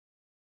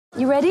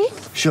You ready?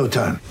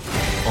 Showtime.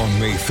 On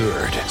May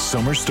 3rd,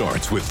 summer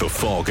starts with The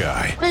Fall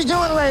Guy. Let's do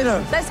it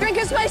later. Let's drink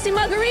a spicy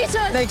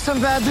margarita. Make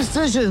some bad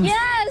decisions.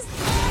 Yes!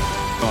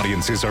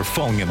 Audiences are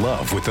falling in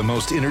love with the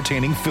most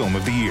entertaining film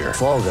of the year.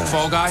 Fall Guy.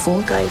 Fall Guy?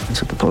 Fall guy.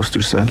 That's what the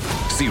poster said.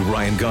 See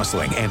Ryan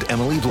Gosling and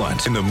Emily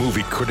Blunt in the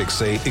movie critics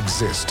say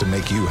exists to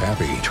make you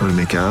happy. Trying to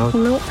make it out?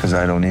 Nope. Because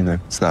I don't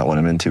either. It's not what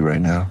I'm into right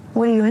now.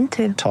 What are you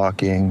into?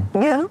 Talking.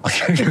 Yeah.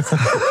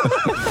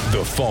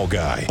 The Fall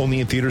Guy.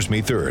 Only in theaters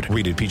May 3rd.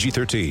 Rated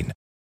PG-13.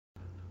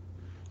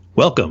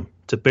 Welcome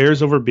to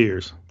Bears Over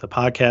Beers, the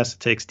podcast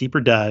that takes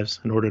deeper dives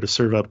in order to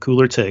serve up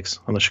cooler takes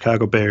on the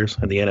Chicago Bears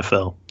and the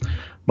NFL.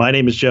 My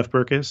name is Jeff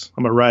Berkus.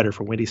 I'm a writer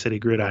for Windy City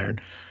Gridiron,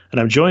 and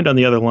I'm joined on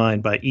the other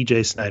line by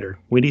EJ Snyder,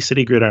 Windy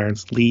City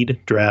Gridiron's lead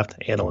draft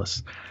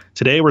analyst.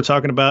 Today we're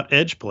talking about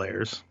edge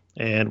players,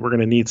 and we're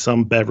going to need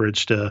some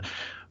beverage to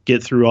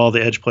get through all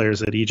the edge players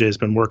that EJ's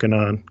been working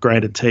on,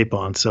 grinded tape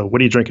on. So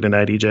what are you drinking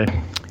tonight,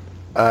 EJ?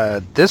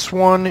 This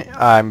one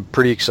I'm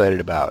pretty excited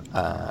about.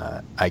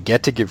 I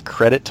get to give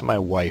credit to my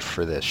wife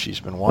for this.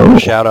 She's been wanting a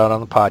shout out on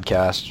the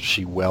podcast.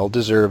 She well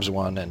deserves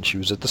one, and she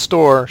was at the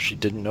store. She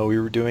didn't know we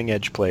were doing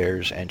edge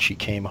players, and she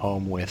came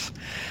home with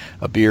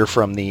a beer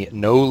from the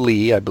No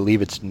Lee. I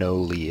believe it's No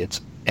Lee. It's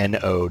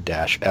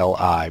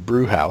NO-LI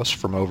Brew House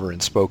from over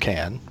in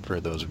Spokane. For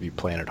those of you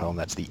playing at home,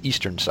 that's the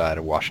eastern side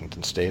of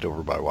Washington State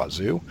over by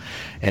Wazoo.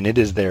 And it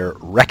is their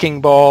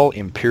Wrecking Ball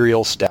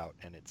Imperial Stout.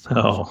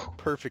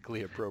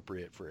 Perfectly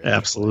appropriate for it.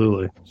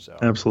 Absolutely. So.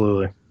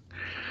 Absolutely.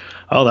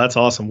 Oh, that's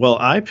awesome. Well,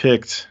 I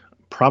picked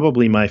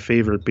probably my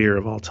favorite beer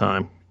of all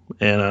time,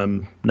 and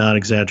I'm not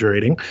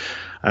exaggerating.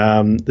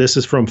 This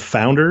is from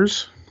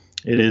Founders.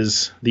 It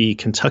is the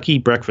Kentucky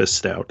Breakfast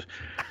Stout.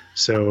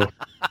 So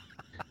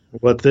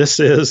what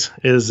this is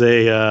it's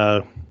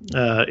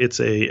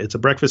a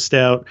breakfast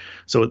stout.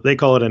 So they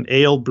call it an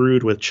ale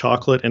brewed with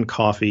chocolate and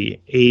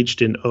coffee,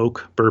 aged in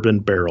oak bourbon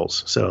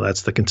barrels. So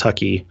that's the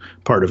Kentucky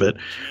part of it.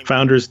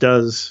 Founders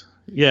does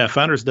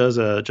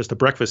just a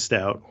breakfast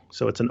stout.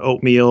 So it's an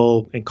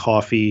oatmeal and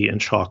coffee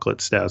and chocolate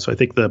stout. So I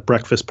think the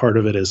breakfast part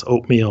of it is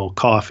oatmeal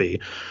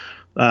coffee.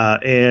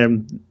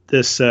 And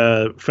this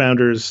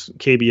Founders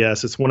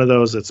KBS, it's one of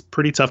those that's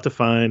pretty tough to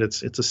find.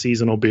 It's a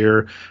seasonal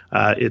beer.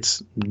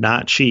 It's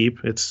not cheap.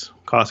 It's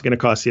going to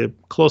cost you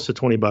close to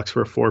 $20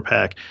 for a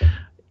 4-pack.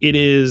 It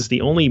is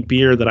the only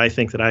beer that I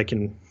think that I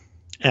can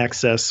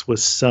access with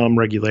some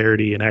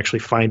regularity and actually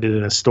find it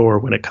in a store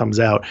when it comes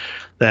out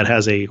that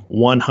has a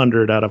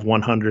 100 out of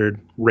 100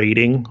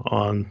 rating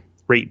on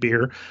Rate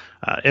Beer.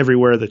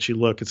 Everywhere that you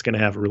look, it's going to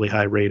have a really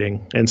high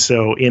rating. And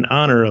so in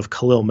honor of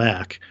Khalil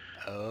Mack,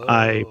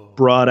 I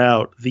brought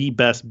out the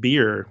best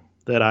beer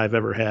that I've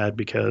ever had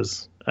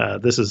because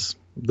this is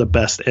the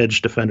best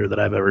edge defender that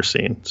I've ever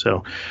seen.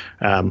 So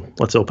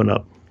let's open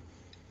up.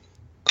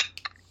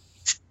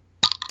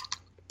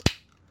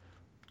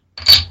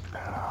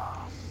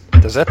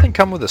 Does that thing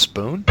come with a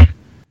spoon?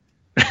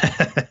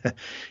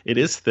 It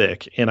is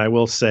thick, and I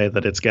will say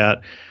that it's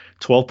got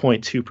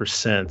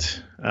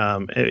 12.2%.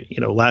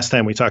 Last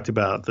time we talked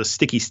about the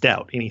sticky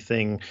stout,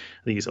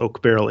 these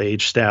oak barrel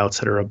aged stouts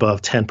that are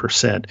above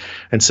 10%.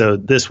 And so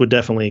this would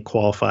definitely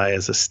qualify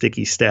as a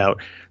sticky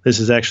stout. This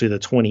is actually the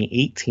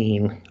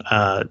 2018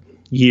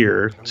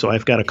 year. So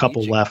I've got a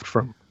couple left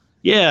from.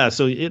 Yeah,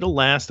 so it'll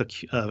last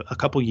a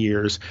couple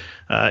years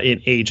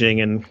in aging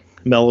and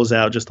mellows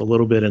out just a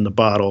little bit in the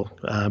bottle.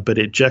 But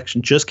it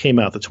just came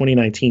out. The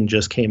 2019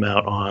 just came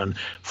out on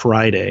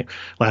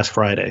last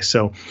Friday.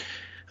 So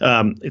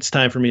it's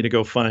time for me to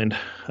go find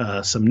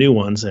some new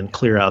ones and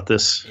clear out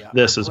this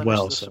as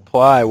well.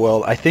 Supply.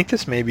 Well, I think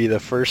this may be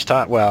the first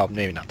time. Well,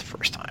 maybe not the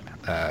first time.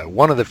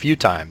 One of the few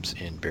times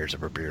in Bears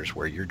Over Beers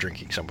where you're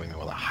drinking something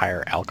with a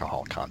higher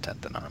alcohol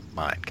content than on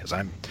mine, because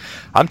I'm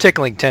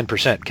tickling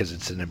 10% because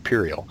it's an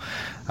Imperial,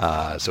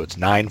 so it's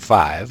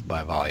 9.5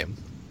 by volume.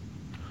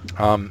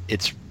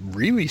 It's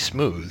really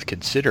smooth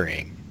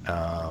considering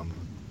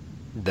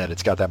that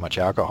it's got that much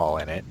alcohol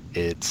in it.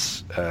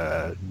 It's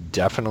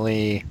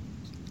definitely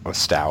a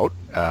stout,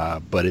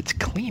 but it's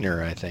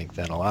cleaner, I think,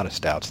 than a lot of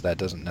stouts. That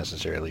doesn't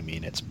necessarily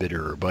mean it's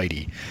bitter or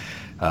bitey,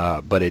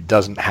 but it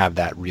doesn't have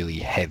that really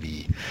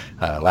heavy.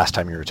 Last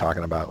time you were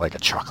talking about like a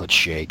chocolate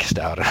shake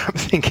stout, and I'm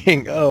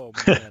thinking, oh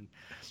man,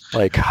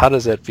 like how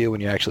does that feel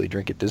when you actually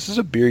drink it? This is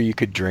a beer you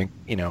could drink,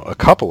 a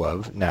couple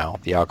of. Now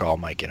the alcohol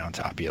might get on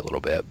top of you a little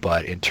bit,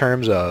 but in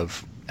terms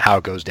of how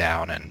it goes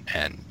down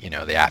and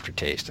the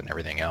aftertaste and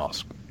everything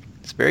else,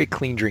 it's very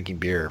clean drinking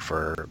beer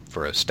for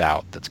a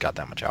stout that's got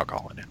that much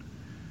alcohol in it.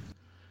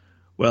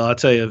 Well, I'll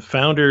tell you,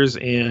 Founders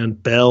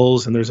and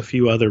Bell's, and there's a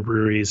few other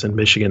breweries in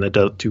Michigan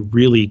that do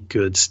really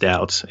good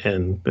stouts,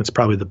 and it's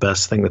probably the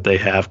best thing that they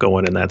have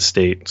going in that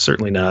state.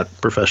 Certainly not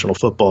professional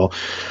football.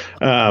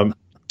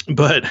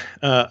 But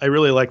I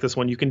really like this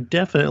one. You can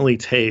definitely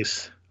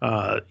taste,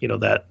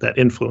 that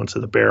influence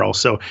of the barrel.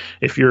 So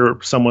if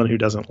you're someone who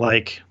doesn't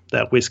like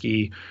that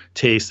whiskey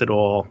taste at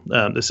all,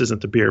 this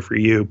isn't the beer for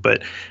you.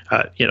 But,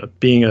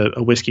 being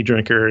a whiskey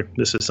drinker,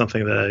 this is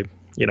something that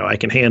I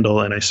can handle.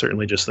 And I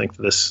certainly just think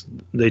that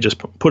they just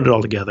put it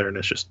all together, and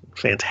it's just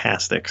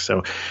fantastic.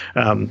 So,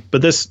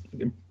 but this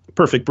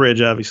perfect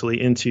bridge,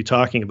 obviously, into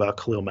talking about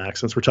Khalil Mack.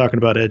 Since we're talking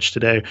about edge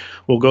today,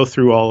 we'll go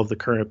through all of the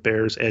current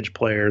Bears edge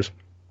players.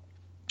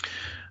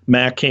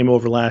 Mack came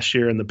over last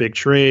year in the big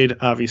trade.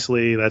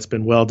 Obviously, that's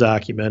been well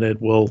documented.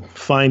 We'll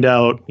find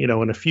out,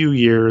 in a few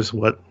years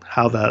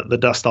how the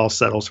dust all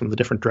settles from the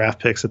different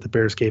draft picks that the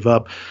Bears gave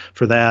up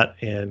for that,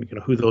 and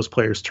who those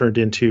players turned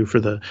into for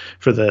the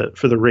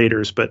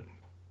Raiders. But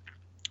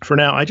for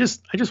now, I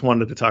just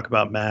wanted to talk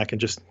about Mack and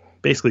just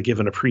basically give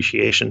an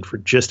appreciation for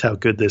just how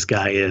good this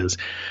guy is.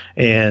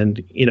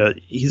 And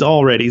he's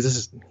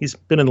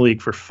been in the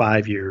league for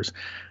 5 years.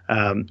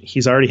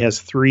 He's already has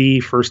 3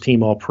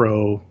 first-team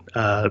All-Pro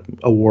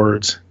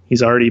awards.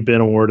 He's already been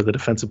awarded the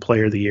Defensive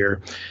Player of the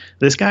Year.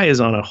 This guy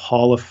is on a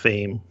Hall of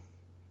Fame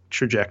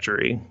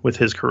trajectory with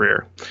his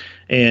career.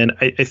 And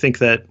I think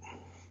that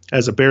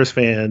as a Bears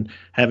fan,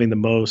 having the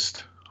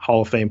most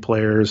Hall of Fame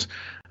players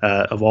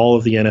of all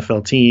of the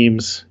NFL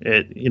teams,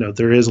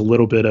 there is a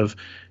little bit of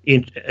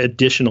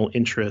additional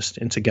interest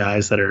into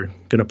guys that are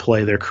going to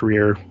play their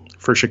career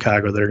for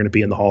Chicago that are going to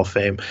be in the Hall of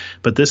Fame.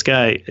 But this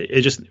guy,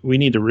 we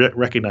need to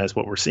recognize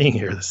what we're seeing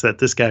here, is that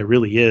this guy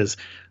really is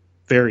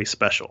very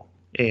special.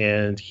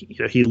 And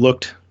he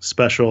looked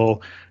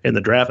special in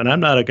the draft. And I'm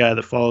not a guy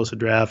that follows the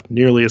draft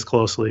nearly as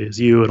closely as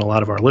you and a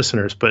lot of our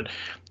listeners, but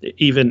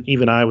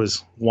even I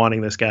was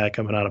wanting this guy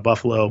coming out of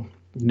Buffalo,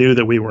 knew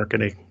that we weren't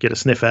going to get a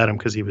sniff at him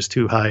because he was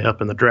too high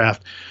up in the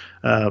draft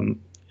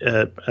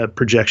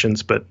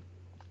projections. But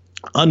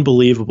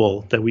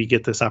unbelievable that we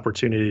get this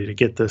opportunity to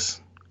get this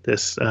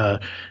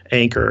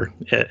anchor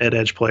at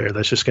edge player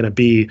that's just going to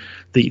be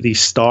the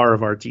star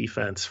of our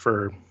defense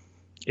for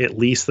at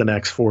least the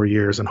next 4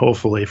 years and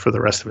hopefully for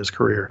the rest of his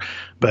career.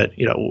 But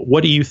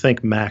what do you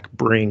think Mack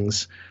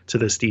brings to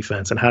this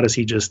defense, and how does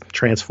he just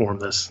transform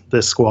this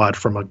squad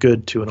from a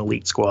good to an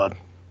elite squad?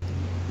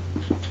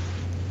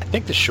 I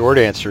think the short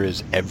answer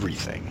is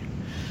everything.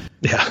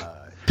 Yeah.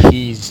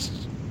 He's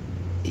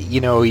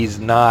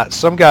not,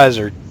 some guys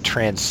are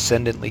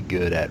transcendently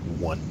good at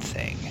one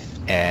thing,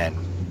 and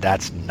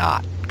that's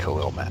not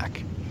Khalil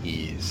Mack.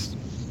 He's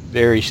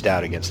very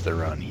stout against the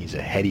run. He's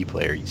a heady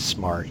player. He's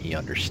smart. He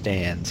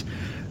understands.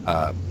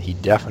 He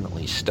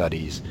definitely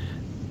studies.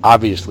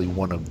 Obviously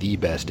one of the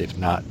best, if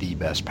not the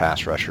best,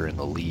 pass rusher in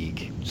the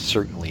league.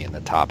 Certainly in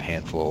the top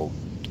handful,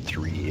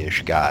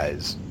 3-ish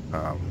guys.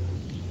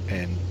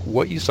 And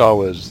what you saw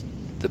was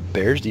the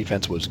Bears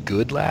defense was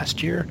good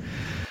last year,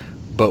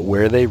 but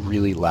where they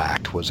really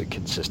lacked was a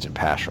consistent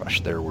pass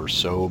rush. There were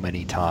so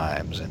many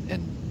times,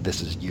 and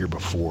this is year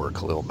before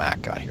Khalil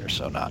Mack got here,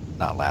 so not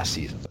last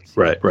season.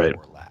 Right.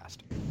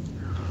 Last.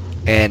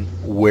 And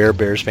where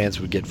Bears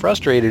fans would get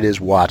frustrated is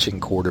watching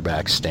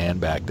quarterbacks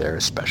stand back there,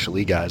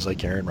 especially guys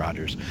like Aaron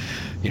Rodgers,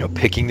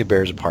 picking the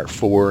Bears apart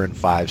 4 and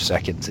 5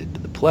 seconds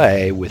into the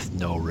play with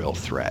no real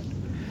threat.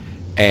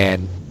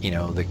 And,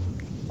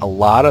 a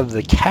lot of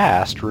the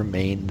cast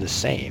remained the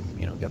same.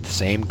 Got the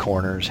same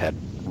corners, had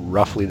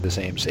roughly the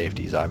same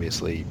safeties.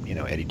 Obviously,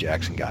 Eddie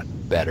Jackson got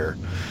better.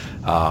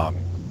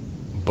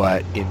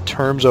 But in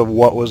terms of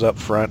what was up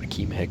front,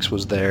 Akeem Hicks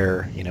was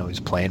there. He was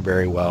playing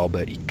very well,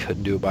 but he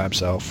couldn't do it by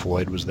himself.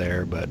 Floyd was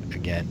there, but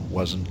again,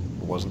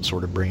 wasn't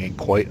sort of bringing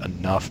quite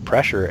enough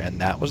pressure,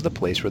 and that was the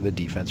place where the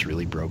defense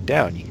really broke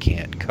down. You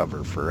can't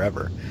cover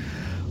forever.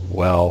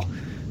 Well,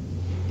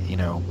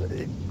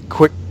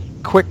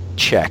 quick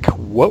check.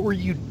 What were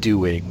you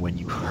doing when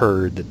you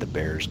heard that the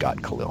Bears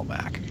got Khalil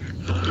Mack?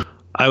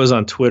 I was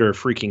on Twitter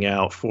freaking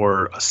out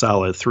for a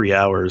solid 3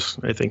 hours.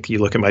 I think you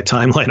look at my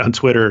timeline on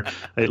Twitter,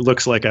 it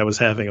looks like I was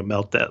having a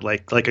meltdown,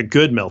 like a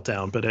good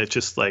meltdown, but it's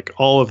just like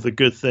all of the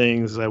good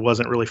things. I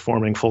wasn't really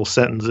forming full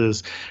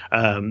sentences.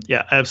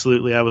 Yeah,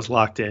 absolutely. I was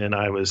locked in.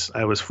 I was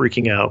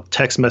freaking out.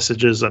 Text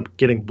messages, I'm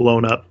getting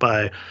blown up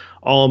by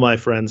all of my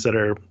friends that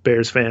are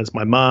Bears fans.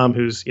 My mom,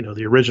 who's,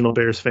 the original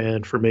Bears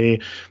fan for me,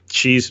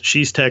 she's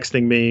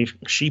texting me.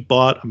 She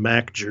bought a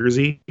Mack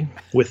jersey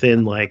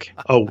within like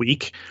a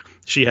week.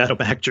 She had a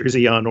Mack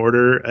jersey on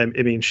order. I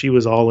mean, she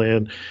was all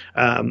in.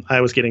 I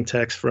was getting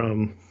texts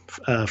from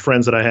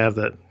friends that I have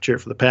that cheer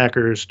for the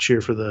Packers, cheer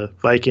for the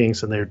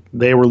Vikings, and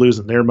they were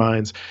losing their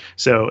minds.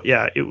 So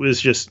yeah, it was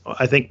just,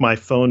 I think my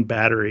phone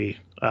battery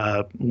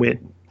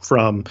went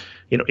from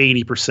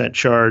 80%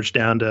 charge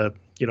down to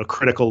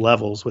critical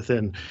levels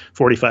within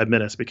 45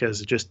 minutes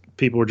because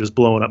people were just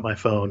blowing up my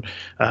phone.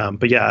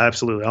 But yeah,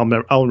 absolutely,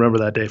 I'll remember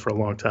that day for a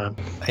long time.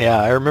 Yeah,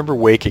 I remember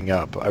waking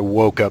up. I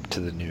woke up to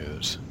the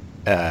news.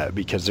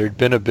 Because there'd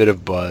been a bit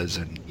of buzz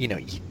and,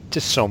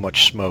 just so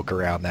much smoke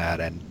around that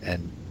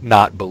and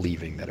not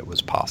believing that it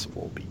was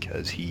possible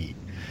because he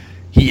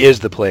is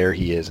the player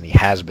he is and he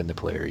has been the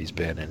player he's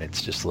been. And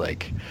it's just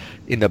like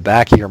in the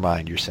back of your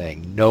mind, you're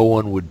saying no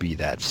one would be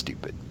that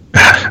stupid.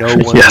 No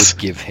one Yes.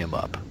 would give him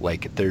up.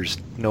 Like there's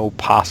no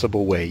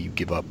possible way you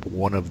give up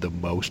one of the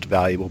most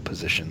valuable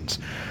positions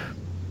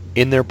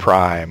in their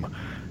prime.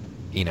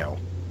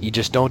 You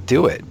just don't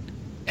do it.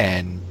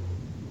 And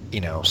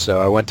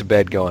So I went to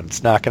bed going,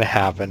 it's not going to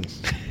happen.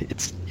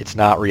 It's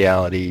not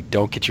reality.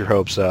 Don't get your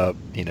hopes up.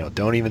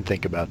 Don't even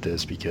think about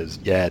this because,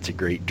 yeah, it's a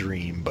great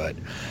dream.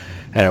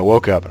 And I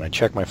woke up and I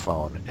checked my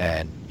phone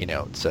and,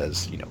 it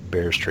says,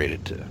 Bears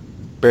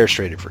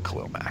traded for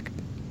Khalil Mack.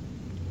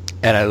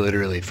 And I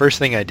literally, first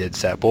thing I did,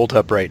 sat bolt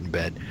upright in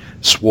bed,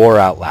 swore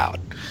out loud.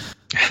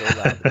 So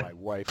loud that my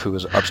wife, who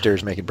was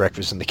upstairs making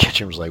breakfast in the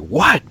kitchen, was like,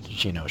 what?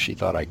 She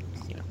thought I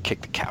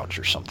kicked the couch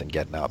or something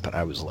getting up. And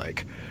I was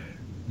like,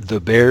 the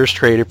Bears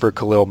traded for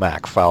Khalil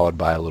Mack, followed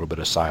by a little bit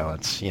of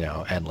silence,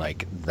 and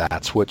like,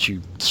 that's what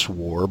you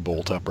swore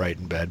bolt upright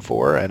in bed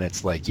for. And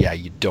it's like, yeah,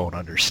 you don't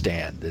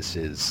understand. This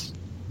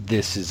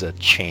is a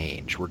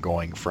change. We're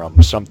going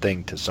from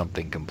something to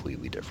something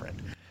completely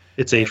different.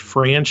 It's a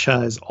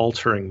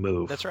franchise-altering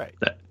move. That's right.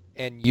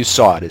 And you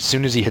saw it as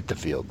soon as he hit the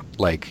field.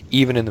 Like,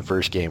 even in the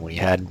first game when he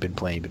hadn't been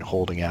playing, been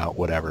holding out,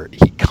 whatever,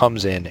 he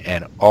comes in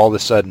and all of a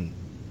sudden,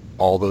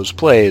 all those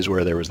plays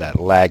where there was that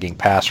lagging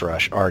pass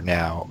rush are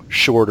now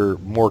shorter,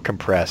 more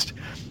compressed.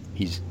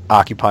 He's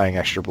occupying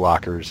extra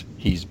blockers.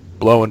 He's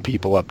blowing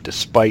people up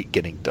despite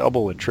getting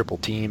double and triple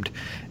teamed.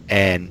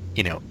 And,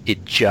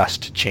 it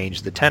just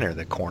changed the tenor.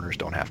 The corners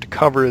don't have to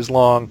cover as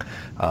long.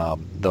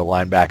 The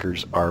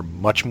linebackers are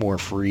much more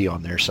free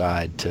on their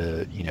side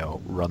to,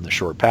 run the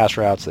short pass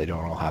routes. They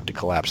don't all have to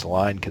collapse the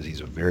line because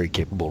he's a very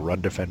capable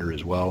run defender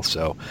as well.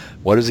 So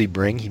what does he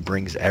bring? He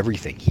brings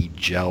everything. He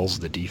gels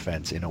the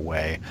defense in a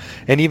way.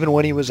 And even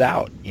when he was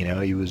out,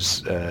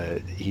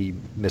 he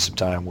missed some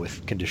time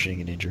with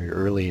conditioning and injury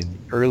early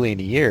in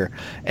the year,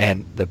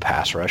 and the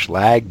pass rush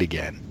lagged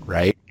again,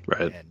 right?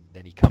 Right. And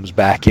then he comes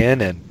back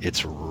in, and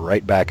it's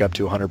right back up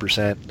to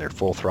 100%. They're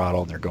full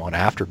throttle, and they're going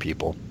after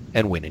people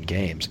and winning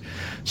games.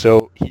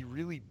 So he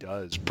really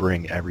does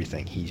bring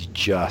everything. He's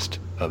just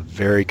a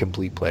very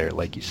complete player,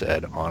 like you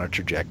said, on a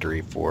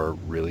trajectory for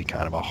really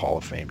kind of a Hall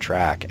of Fame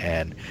track.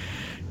 And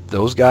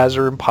those guys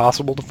are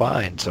impossible to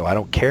find. So I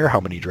don't care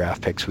how many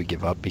draft picks we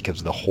give up,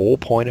 because the whole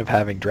point of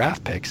having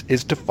draft picks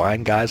is to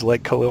find guys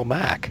like Khalil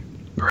Mack.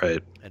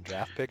 Right. And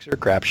draft picks are a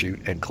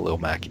crapshoot, and Khalil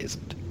Mack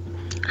isn't.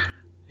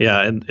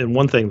 Yeah, and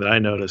one thing that I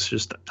noticed,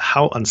 just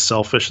how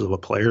unselfish of a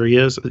player he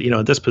is.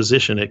 At this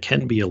position, it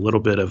can be a little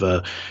bit of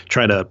a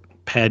try to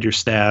pad your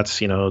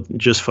stats,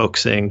 just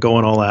focusing,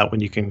 going all out when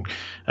you can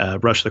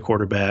rush the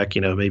quarterback,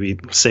 maybe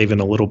saving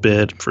a little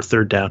bit for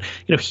third down.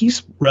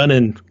 He's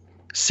running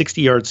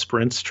 60-yard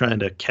sprints trying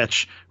to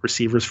catch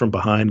receivers from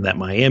behind in that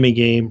Miami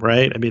game,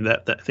 right? I mean, I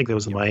think that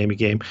was the Miami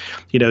game.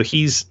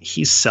 He's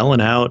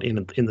selling out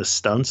in the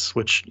stunts,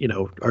 which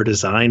are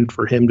designed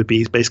for him to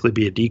basically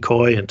be a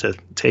decoy and to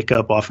take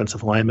up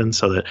offensive linemen,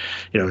 so that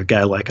a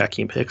guy like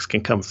Akeem Hicks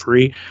can come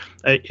free.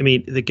 I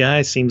mean, the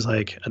guy seems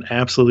like an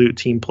absolute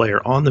team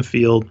player on the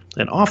field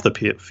and off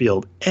the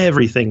field.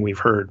 Everything we've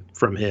heard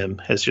from him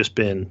has just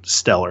been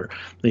stellar.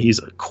 He's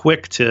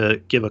quick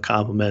to give a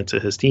compliment to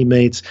his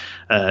teammates.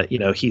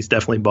 He's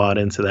definitely bought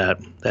into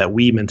that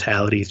we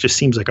mentality. It just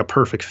seems like a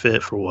perfect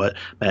fit for what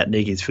Matt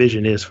Nagy's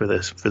vision is for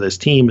this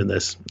team and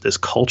this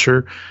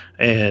culture.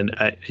 And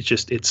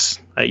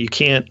you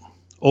can't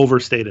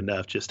overstate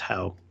enough just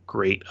how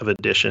great of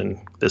addition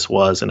this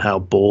was and how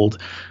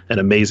bold and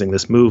amazing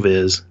this move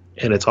is,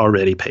 and it's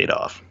already paid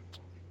off.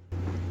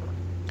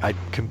 I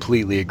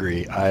completely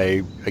agree.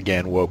 I,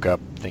 again, woke up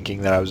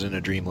thinking that I was in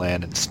a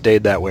dreamland and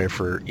stayed that way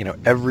for,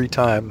 every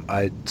time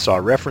I saw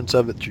a reference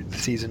of it through the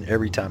season,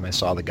 every time I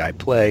saw the guy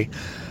play,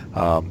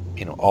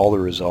 all the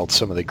results,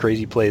 some of the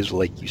crazy plays,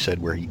 like you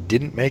said, where he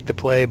didn't make the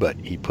play, but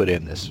he put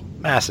in this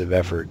massive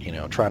effort,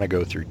 trying to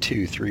go through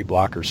 2-3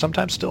 blockers,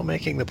 sometimes still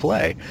making the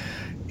play.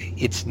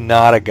 It's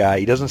not a guy,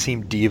 he doesn't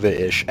seem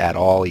diva-ish at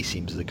all. He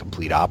seems the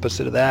complete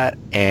opposite of that,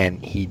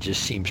 and he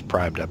just seems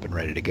primed up and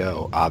ready to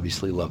go.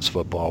 Obviously loves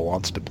football,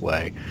 wants to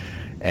play,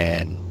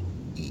 and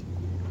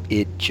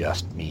it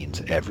just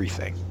means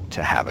everything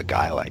to have a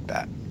guy like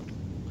that.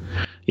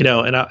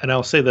 And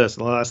I'll say this,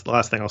 the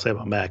last thing I'll say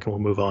about Mac, and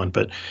we'll move on,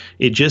 but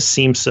it just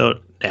seems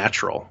so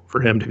natural for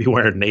him to be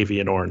wearing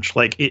navy and orange.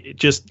 Like, it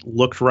just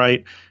looked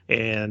right,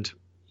 and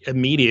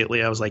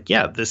immediately I was like,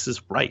 yeah, this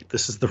is right.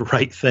 This is the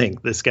right thing.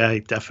 This guy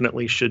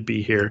definitely should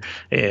be here,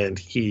 and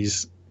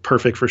he's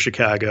perfect for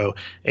Chicago,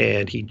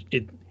 and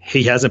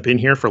he hasn't been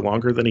here for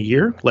longer than a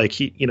year. Like,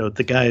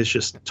 the guy is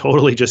just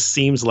totally just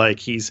seems like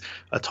he's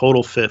a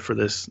total fit for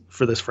this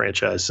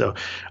franchise. So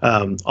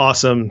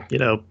awesome.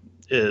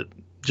 It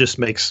just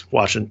makes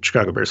watching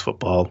Chicago Bears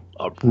football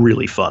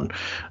really fun.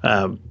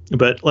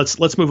 But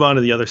let's move on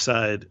to the other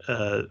side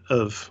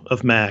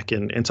of Mac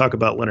and talk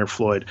about Leonard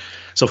Floyd.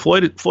 So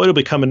Floyd will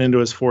be coming into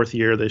his fourth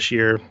year this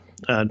year,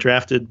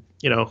 drafted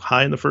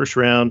high in the first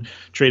round,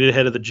 traded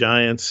ahead of the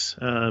Giants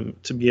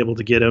to be able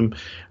to get him.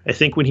 I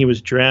think when he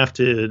was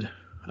drafted,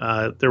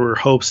 there were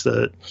hopes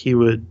that he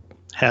would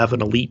have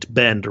an elite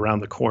bend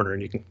around the corner,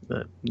 and you can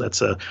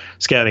that's a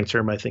scouting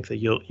term I think that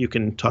you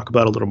can talk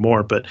about a little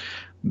more, but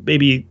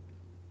maybe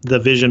the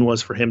vision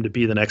was for him to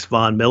be the next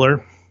Von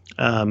Miller.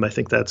 I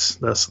think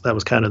that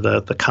was kind of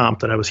the comp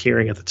that I was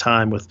hearing at the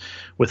time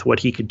with what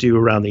he could do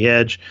around the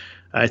edge.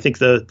 I think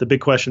the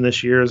big question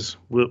this year is,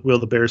 will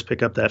the Bears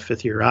pick up that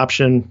 5th-year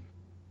option?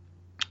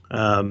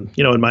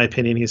 In my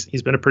opinion,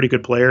 he's been a pretty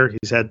good player.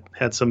 He's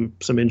had some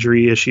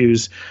injury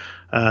issues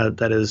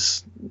that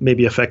has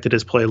maybe affected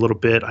his play a little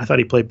bit. I thought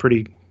he played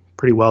pretty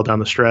well down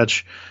the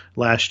stretch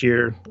last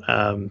year.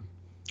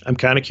 I'm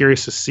kind of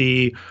curious to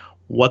see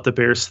what the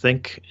Bears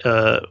think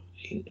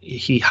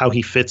how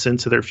he fits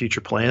into their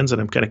future plans,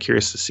 and I'm kind of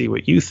curious to see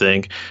what you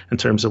think in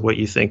terms of what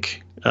you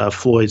think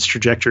Floyd's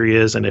trajectory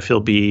is, and if he'll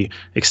be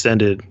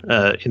extended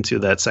into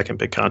that second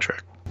big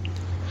contract.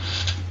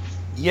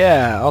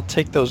 Yeah, I'll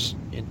take those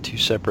in 2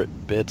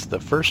 separate bits. The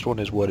first one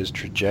is what his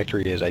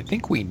trajectory is. I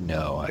think we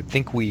know. I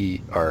think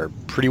we are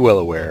pretty well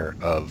aware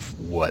of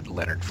what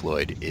Leonard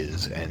Floyd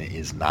is and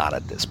is not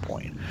at this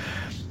point.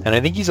 And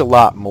I think he's a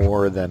lot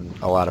more than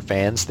a lot of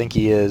fans think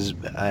he is,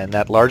 and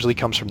that largely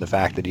comes from the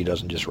fact that he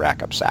doesn't just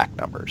rack up sack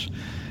numbers.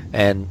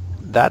 And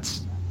that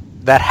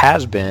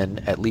has been,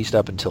 at least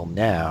up until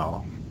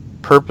now,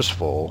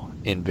 purposeful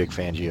in Vic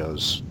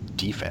Fangio's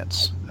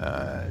defense.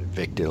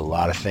 Vic did a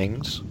lot of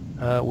things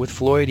with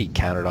Floyd. He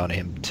counted on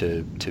him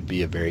to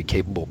be a very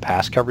capable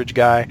pass coverage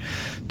guy,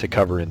 to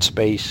cover in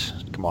space,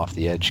 come off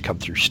the edge, come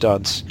through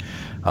stunts,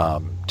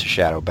 to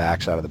shadow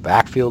backs out of the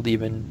backfield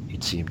even.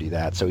 You'd see him do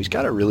that. So he's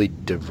got a really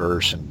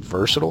diverse and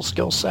versatile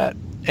skill set.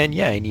 And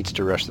yeah, he needs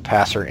to rush the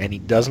passer, and he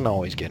doesn't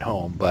always get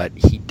home, but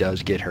he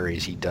does get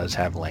hurries. He does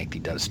have length. He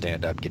does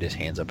stand up, get his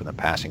hands up in the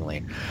passing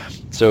lane.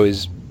 So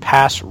his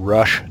pass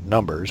rush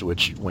numbers,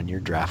 which when you're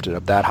drafted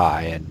up that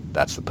high and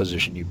that's the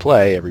position you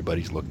play,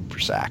 everybody's looking for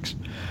sacks.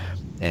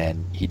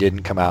 And he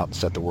didn't come out and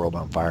set the world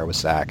on fire with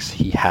sacks.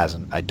 He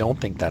hasn't. I don't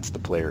think that's the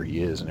player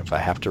he is. And if I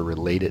have to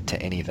relate it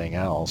to anything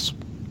else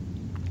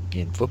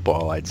in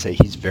football, I'd say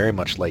he's very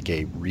much like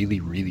a really,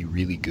 really,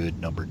 really good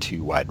number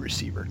 2 wide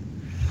receiver.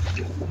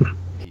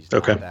 He's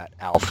not that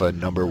alpha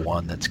number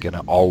 1 that's going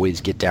to always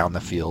get down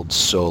the field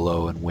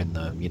solo and win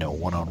the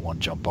one-on-one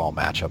jump ball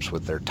matchups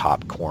with their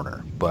top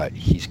corner. But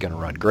he's going to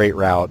run great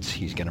routes.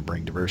 He's going to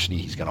bring diversity.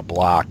 He's going to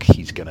block.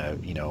 He's going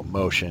to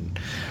motion.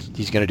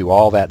 He's going to do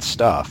all that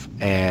stuff.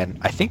 And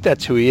I think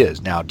that's who he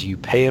is. Now, do you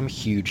pay him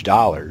huge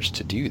dollars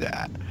to do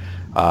that?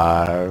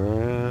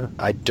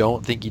 I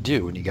don't think you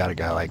do when you got a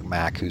guy like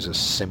Mac who's a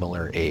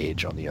similar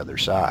age on the other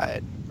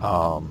side.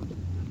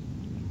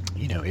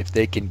 If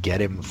they can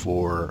get him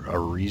for a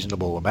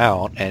reasonable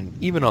amount, and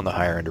even on the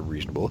higher end of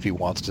reasonable, if he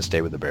wants to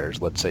stay with the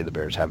Bears, let's say the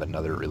Bears have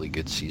another really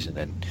good season,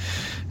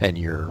 and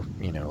you're,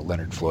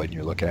 Leonard Floyd, and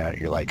you're looking at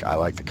it, you're like, I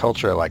like the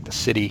culture, I like the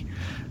city.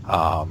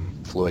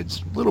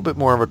 Floyd's a little bit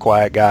more of a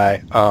quiet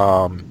guy,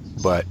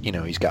 but,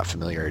 he's got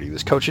familiarity with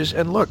his coaches,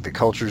 and look, the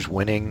culture's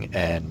winning,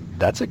 and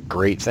that's a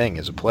great thing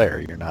as a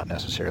player. You're not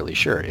necessarily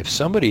sure. If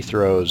somebody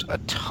throws a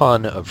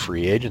ton of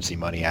free agency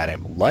money at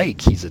him, like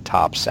he's a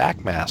top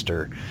sack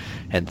master,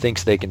 and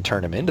thinks they can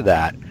turn him into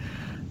that,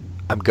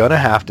 I'm going to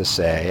have to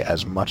say,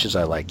 as much as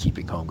I like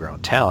keeping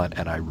homegrown talent,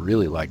 and I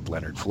really liked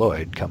Leonard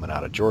Floyd coming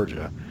out of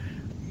Georgia,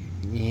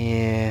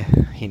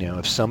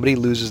 if somebody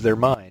loses their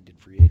mind in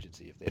free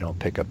agency, if they don't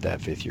pick up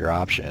that 5th-year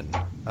option,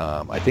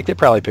 I think they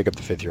probably pick up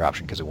the 5th-year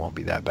option because it won't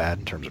be that bad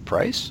in terms of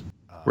price.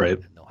 Right.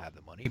 And they'll have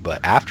the money.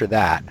 But after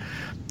that,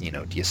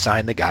 do you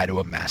sign the guy to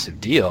a massive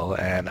deal?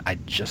 And I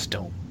just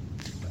don't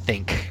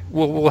think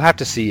we'll have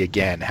to see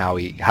again how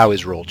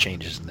his role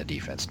changes in the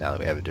defense now that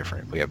we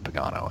have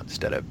Pagano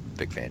instead of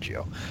Vic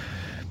Fangio.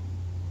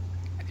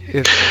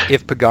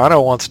 If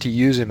Pagano wants to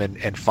use him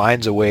and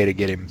finds a way to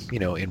get him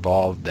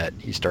involved, that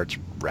he starts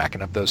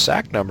racking up those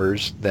sack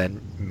numbers, then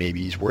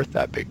maybe he's worth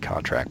that big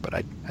contract. But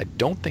I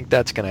don't think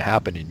that's going to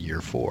happen in year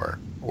 4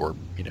 or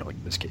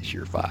in this case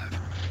year 5.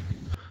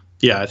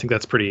 Yeah, I think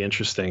that's pretty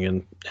interesting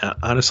and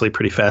honestly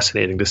pretty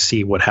fascinating to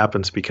see what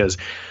happens because,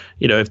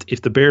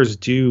 if the Bears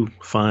do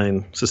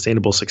find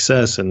sustainable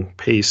success and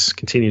Pace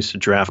continues to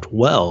draft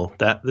well,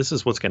 that this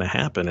is what's going to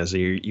happen as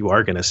you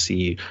are going to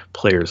see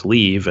players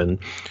leave. And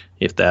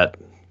if that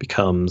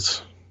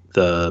becomes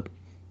the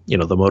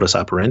modus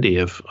operandi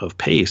of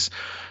Pace,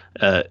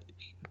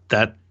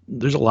 that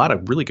there's a lot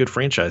of really good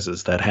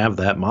franchises that have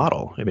that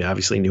model. I mean,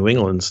 obviously New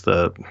England's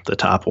the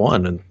top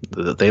one, and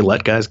they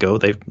let guys go.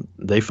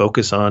 They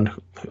focus on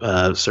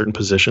certain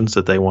positions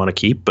that they want to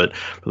keep, but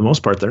for the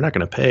most part, they're not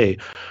going to pay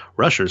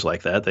rushers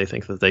like that. They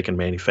think that they can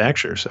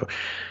manufacture. So,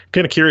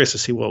 kind of curious to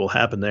see what will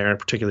happen there,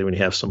 particularly when you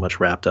have so much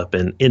wrapped up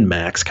in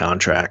max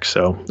contracts.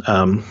 So,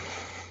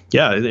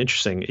 yeah,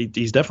 interesting.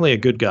 He's definitely a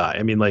good guy.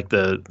 I mean, like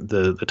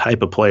the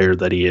type of player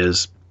that he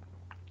is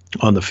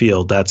on the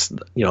field, that's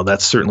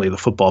certainly the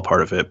football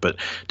part of it, but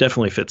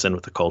definitely fits in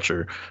with the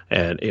culture.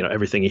 And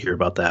everything you hear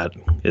about that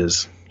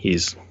is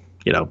he's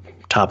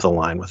top of the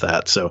line with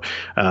that. So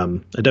I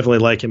definitely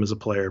like him as a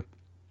player,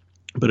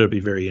 but it'll be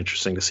very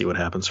interesting to see what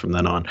happens from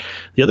then on.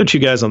 The other 2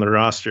 guys on the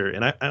roster,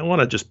 and I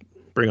want to just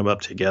bring them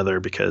up together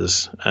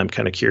because I'm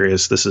kind of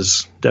curious. This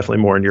is definitely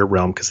more in your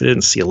realm because I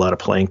didn't see a lot of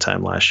playing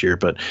time last year.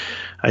 But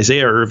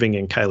Isaiah Irving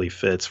and Kylie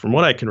Fitts, from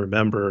what I can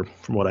remember,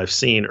 from what I've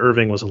seen,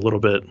 Irving was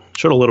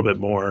showed a little bit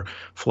more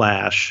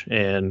flash,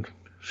 and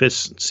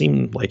Fitts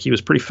seemed like he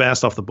was pretty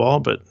fast off the ball,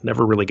 but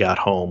never really got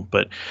home.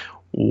 But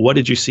what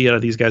did you see out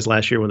of these guys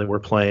last year when they were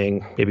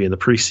playing, maybe in the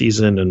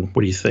preseason, and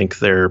what do you think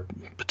their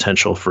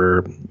potential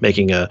for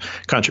making a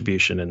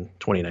contribution in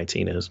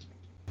 2019 is?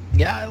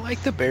 Yeah, I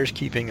like the Bears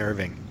keeping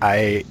Irving.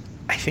 I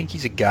think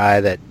he's a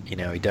guy that, he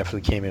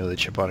definitely came in with a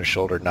chip on his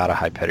shoulder, not a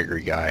high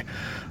pedigree guy.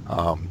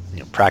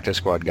 Practice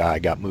squad guy,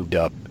 got moved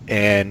up.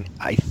 And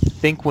I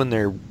think when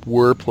they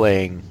were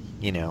playing,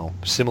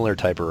 similar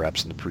type of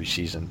reps in the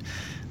preseason,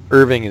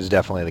 Irving is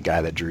definitely the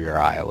guy that drew your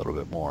eye a little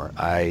bit more.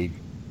 I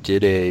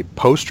did a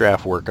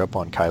post-draft workup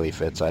on Kylie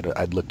Fitts.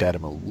 I'd looked at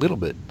him a little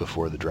bit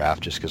before the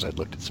draft just because I'd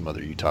looked at some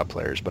other Utah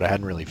players, but I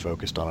hadn't really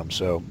focused on him.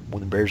 So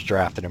when the Bears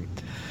drafted him,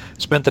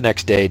 spent the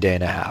next day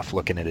and a half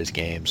looking at his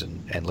games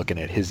and looking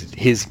at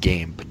his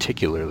game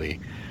particularly.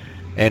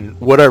 And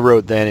what I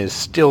wrote then is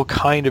still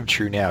kind of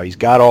true now. He's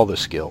got all the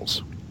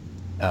skills.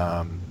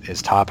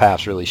 His top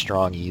half's really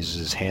strong. He uses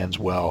his hands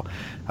well.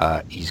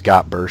 He's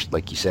got burst,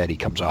 like you said. He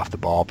comes off the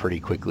ball pretty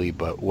quickly.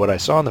 But what I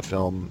saw in the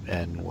film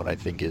and what I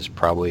think is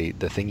probably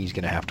the thing he's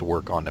going to have to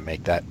work on to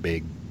make that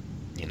big,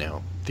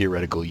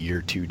 theoretical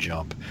year 2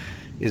 jump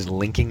is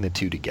linking the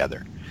two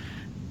together.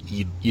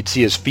 You'd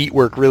see his feet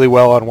work really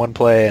well on one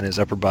play and his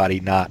upper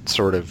body not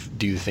sort of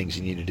do the things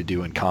he needed to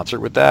do in concert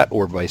with that,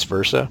 or vice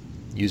versa.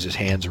 Use his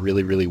hands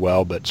really, really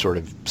well, but sort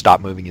of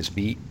stop moving his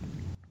feet.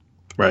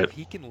 Right. If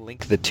he can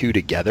link the two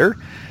together,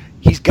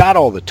 he's got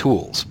all the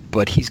tools,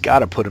 but he's got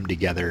to put them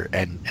together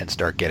and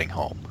start getting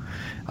home.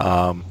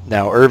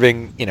 Now,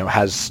 Irving,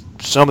 has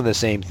some of the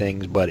same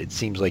things, but it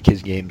seems like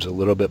his game's a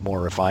little bit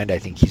more refined. I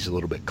think he's a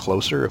little bit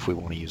closer, if we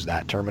want to use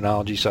that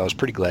terminology. So I was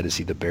pretty glad to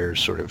see the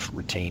Bears sort of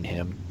retain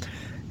him.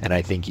 And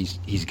I think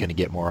he's going to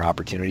get more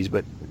opportunities.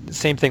 But the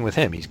same thing with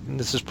him.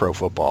 This is pro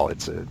football.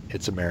 It's a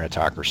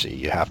meritocracy.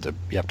 You have to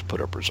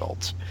put up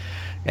results.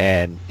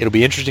 And it'll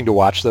be interesting to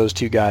watch those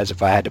two guys.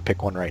 If I had to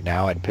pick one right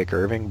now, I'd pick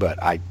Irving. But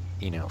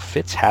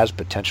Fitts has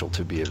potential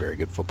to be a very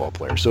good football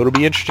player. So it'll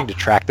be interesting to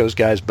track those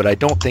guys. But I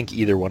don't think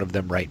either one of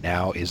them right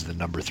now is the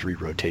number 3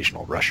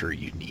 rotational rusher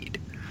you need.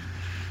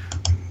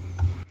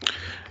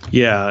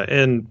 Yeah,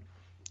 and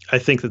I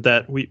think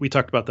that we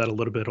talked about that a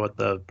little bit with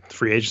the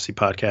free agency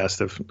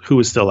podcast of who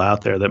is still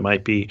out there that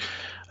might be,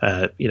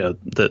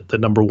 the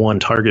number 1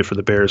 target for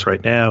the Bears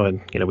right now.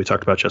 And, we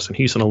talked about Justin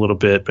Houston a little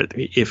bit, but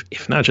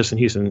if not Justin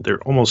Houston, there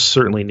almost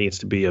certainly needs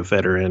to be a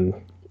veteran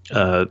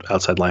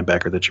outside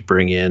linebacker that you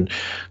bring in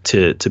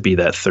to be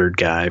that third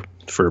guy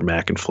for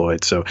Mack and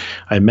Floyd. So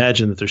I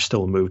imagine that there's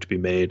still a move to be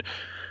made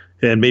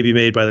and maybe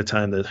made by the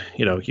time that,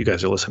 you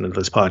guys are listening to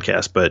this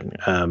podcast. But,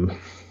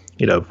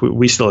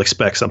 we still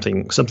expect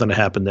something to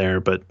happen there,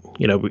 but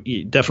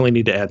we definitely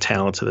need to add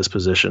talent to this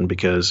position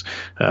because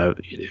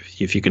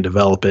if you can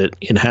develop it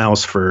in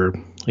house for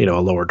a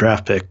lower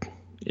draft pick,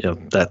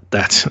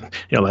 that's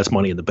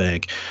money in the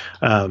bank.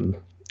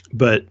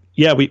 But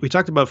yeah, we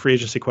talked about free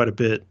agency quite a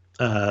bit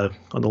on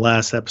the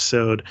last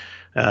episode.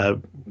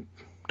 Don't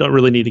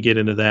really need to get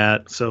into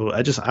that. So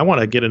I want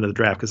to get into the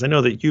draft because I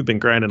know that you've been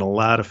grinding a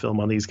lot of film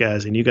on these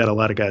guys and you got a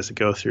lot of guys to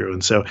go through.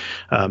 And so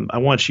I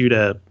want you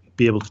to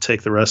be able to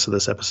take the rest of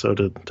this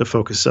episode to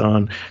focus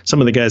on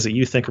some of the guys that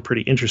you think are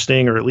pretty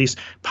interesting or at least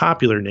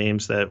popular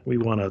names that we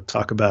want to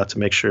talk about to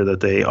make sure that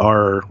they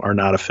are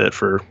not a fit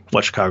for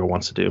what Chicago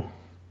wants to do.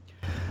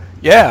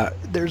 Yeah,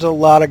 there's a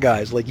lot of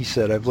guys. Like you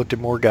said, I've looked at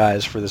more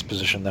guys for this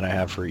position than I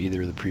have for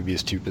either of the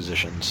previous 2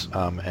 positions,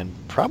 and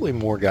probably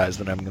more guys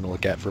than I'm going to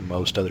look at for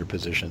most other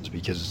positions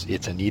because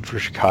it's a need for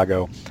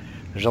Chicago.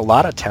 There's a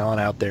lot of talent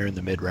out there in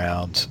the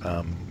mid-rounds.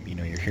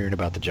 You're hearing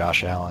about the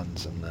Josh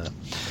Allens and the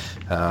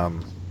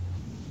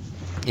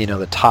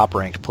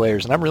top-ranked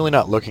players, and I'm really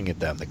not looking at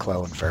them, the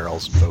Clelin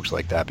Ferrells and folks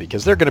like that,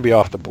 because they're going to be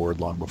off the board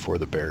long before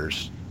the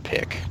Bears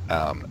pick,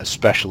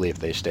 especially if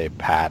they stay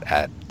pat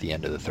at the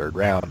end of the 3rd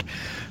round.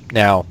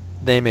 Now,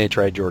 they may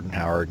try Jordan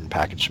Howard and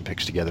package some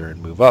picks together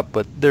and move up,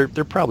 but they're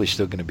probably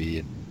still going to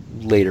be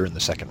later in the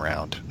 2nd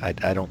round.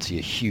 I don't see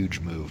a huge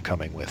move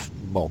coming with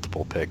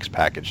multiple picks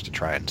packaged to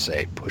try and,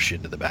 say, push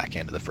into the back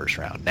end of the 1st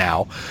round.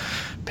 Now,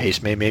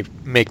 pace may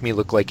make me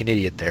look like an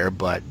idiot there,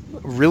 but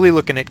really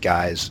looking at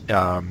guys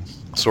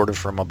sort of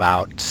from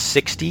about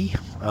 60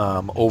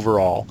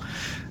 overall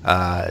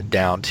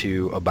down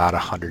to about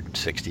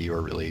 160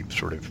 or really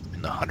sort of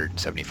in the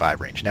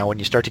 175 range. Now, when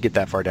you start to get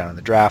that far down in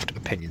the draft,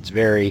 opinions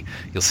vary.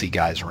 You'll see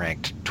guys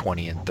ranked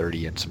 20 and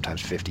 30 and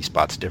sometimes 50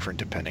 spots different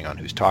depending on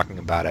who's talking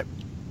about it.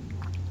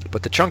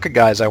 But the chunk of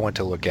guys I went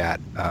to look at,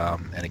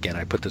 and again,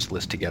 I put this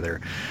list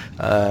together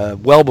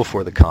well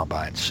before the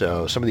combine.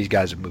 So some of these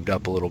guys have moved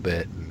up a little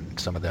bit, and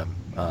some of them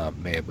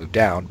may have moved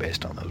down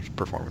based on those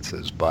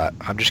performances. But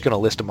I'm just going to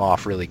list them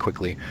off really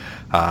quickly,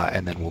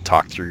 and then we'll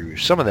talk through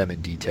some of them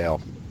in detail.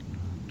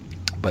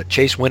 But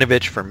Chase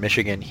Winovich from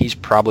Michigan, he's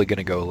probably going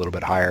to go a little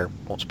bit higher.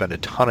 Won't spend a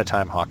ton of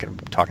time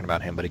talking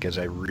about him, but because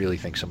I really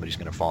think somebody's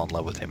going to fall in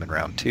love with him in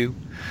round 2.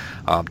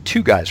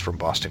 2 guys from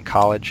Boston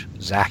College,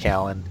 Zach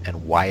Allen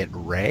and Wyatt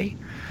Ray.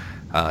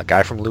 A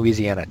guy from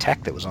Louisiana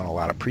Tech that was on a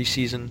lot of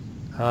preseason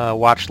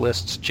watch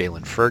lists,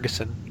 Jalen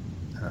Ferguson.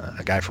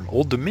 A guy from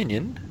Old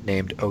Dominion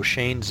named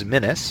O'Shane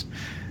Zimenez,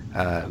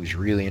 who's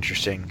really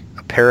interesting.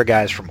 A pair of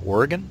guys from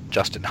Oregon,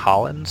 Justin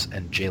Hollins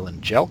and Jalen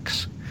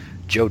Jelks.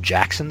 Joe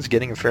Jackson's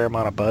getting a fair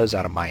amount of buzz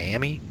out of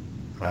Miami.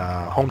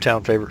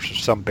 Hometown favorites for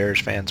some Bears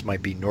fans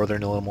might be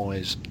Northern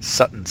Illinois'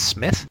 Sutton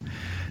Smith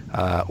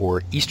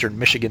or Eastern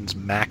Michigan's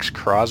Max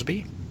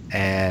Crosby.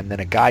 And then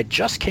a guy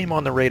just came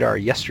on the radar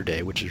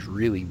yesterday, which is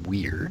really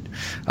weird,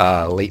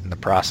 late in the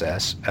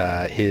process.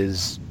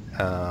 His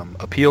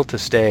appeal to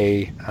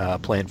stay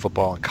playing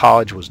football in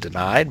college was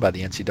denied by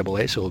the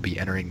NCAA, so he'll be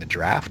entering the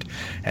draft,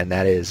 and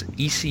that is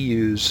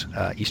ECU's,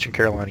 Eastern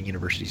Carolina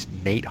University's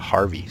Nate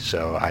Harvey.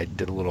 So I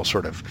did a little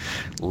sort of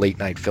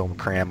late-night film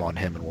cram on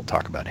him, and we'll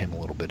talk about him a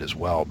little bit as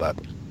well. But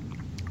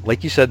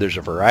like you said, there's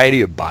a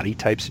variety of body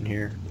types in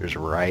here. There's a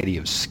variety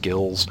of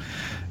skills.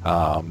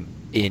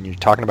 And you're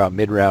talking about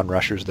mid-round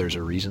rushers. There's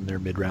a reason they're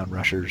mid-round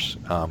rushers.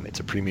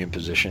 It's a premium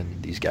position.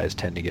 These guys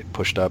tend to get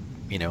pushed up,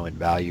 in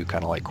value,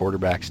 kind of like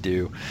quarterbacks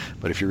do.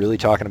 But if you're really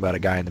talking about a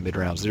guy in the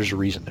mid-rounds, there's a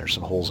reason there's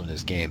some holes in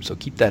his game. So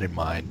keep that in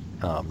mind.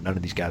 None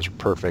of these guys are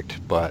perfect,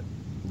 but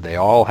they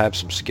all have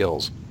some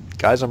skills.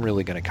 Guys I'm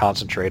really going to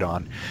concentrate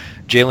on,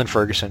 Jalen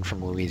Ferguson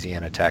from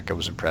Louisiana Tech. I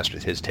was impressed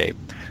with his tape.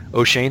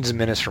 O'Shane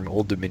Zimenez from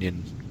Old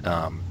Dominion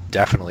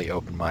definitely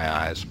opened my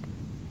eyes.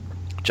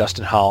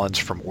 Justin Hollins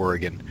from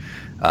Oregon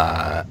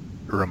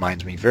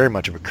reminds me very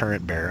much of a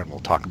current Bear, and we'll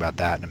talk about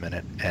that in a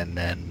minute. And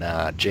then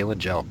Jalen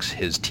Jelks,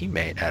 his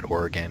teammate at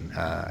Oregon,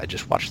 I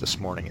just watched this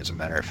morning, as a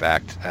matter of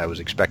fact. I was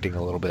expecting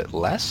a little bit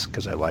less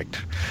because I liked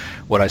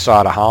what I saw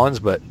out of Hollins,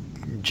 but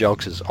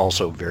Jelks is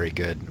also very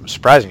good. It was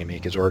surprising to me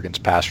because Oregon's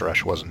pass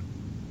rush wasn't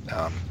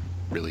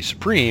really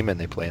supreme, and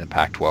they play in the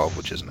Pac-12,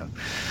 which isn't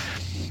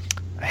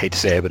I hate to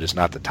say it, but it's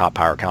not the top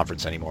power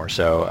conference anymore.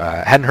 So I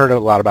hadn't heard a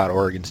lot about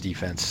Oregon's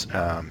defense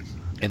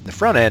in the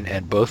front end,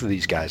 and both of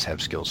these guys have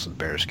skills the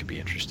Bears could be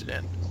interested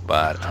in.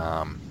 But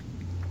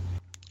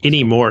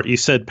anymore, you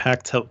said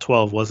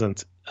Pac-12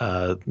 wasn't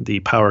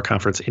the power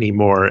conference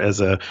anymore. As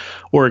a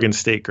Oregon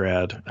State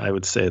grad, I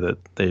would say that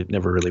they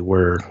never really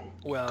were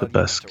the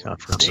best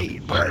conference.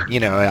 State, but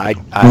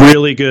I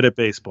really good at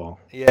baseball.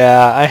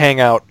 Yeah, I hang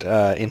out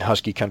in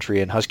Husky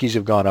country, and Huskies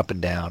have gone up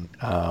and down.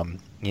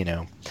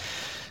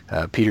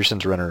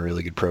 Peterson's running a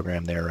really good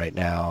program there right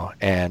now,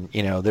 and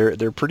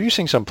they're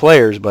producing some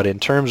players, but in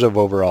terms of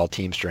overall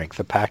team strength,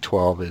 the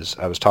Pac-12 is.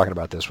 I was talking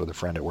about this with a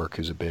friend at work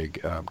who's a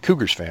big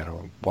Cougars fan, a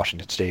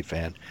Washington State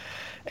fan,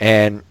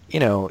 and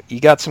you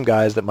got some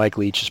guys that Mike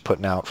Leach is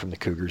putting out from the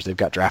Cougars. They've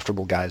got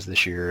draftable guys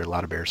this year. A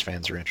lot of Bears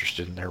fans are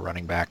interested in their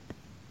running back.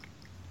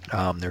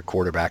 Their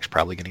quarterback's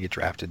probably going to get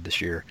drafted this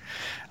year,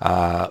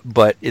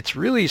 but it's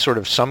really sort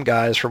of some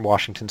guys from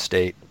Washington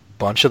State.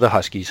 Bunch of the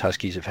Huskies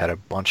have had a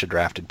bunch of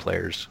drafted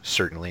players,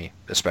 certainly,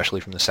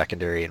 especially from the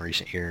secondary in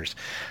recent years.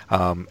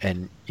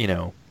 And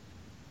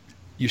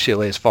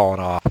UCLA has fallen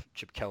off.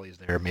 Chip Kelly's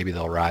there. Maybe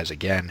they'll rise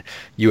again.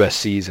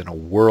 USC's in a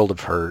world of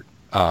hurt.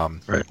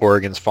 Right.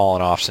 Oregon's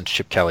fallen off since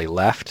Chip Kelly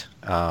left.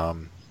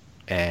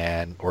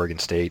 And Oregon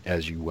State,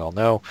 as you well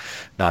know,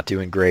 not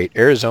doing great.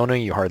 Arizona,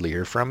 you hardly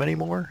hear from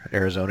anymore.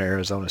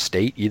 Arizona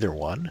State, either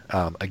one.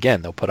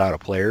 Again, they'll put out a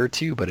player or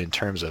two, but in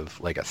terms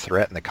of like a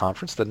threat in the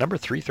conference, the number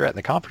 3 threat in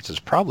the conference is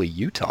probably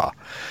Utah.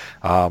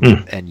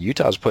 And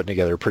Utah's putting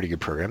together a pretty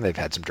good program. They've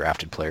had some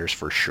drafted players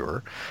for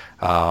sure.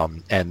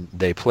 And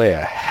they play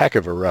a heck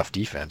of a rough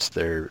defense.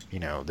 They're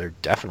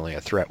definitely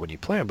a threat when you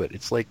play them, but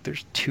it's like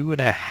there's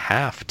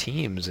 2.5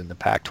 teams in the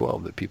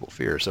Pac-12 that people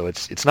fear. So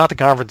it's not the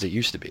conference it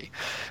used to be,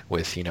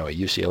 with a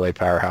UCLA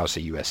powerhouse,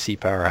 a USC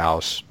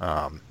powerhouse,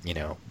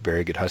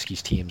 very good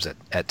Huskies teams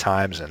at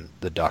times, and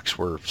the Ducks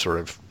were sort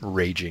of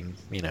raging,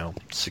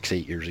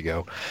 6-8 years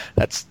ago.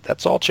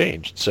 That's all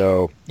changed.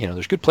 So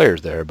there's good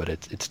players there, but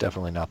it's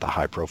definitely not the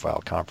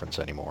high-profile conference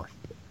anymore.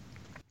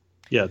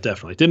 Yeah,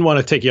 definitely. Didn't want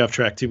to take you off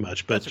track too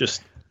much, but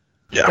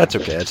That's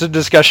okay. It's a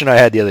discussion I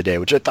had the other day,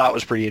 which I thought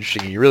was pretty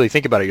interesting. And you really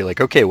think about it, you're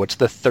like, okay, what's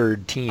the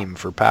third team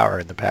for power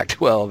in the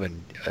Pac-12?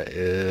 And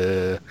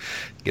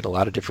you get a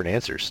lot of different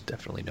answers.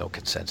 Definitely no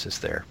consensus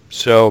there.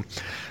 So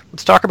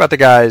let's talk about the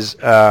guys.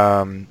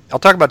 I'll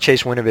talk about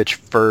Chase Winovich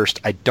first.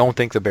 I don't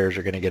think the Bears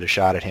are going to get a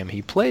shot at him.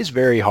 He plays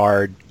very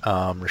hard.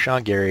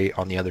 Rashawn Gary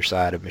on the other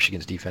side of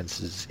Michigan's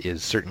defense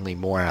is certainly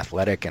more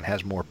athletic and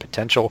has more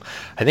potential.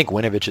 I think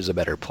Winovich is a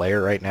better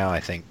player right now.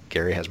 I think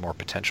Gary has more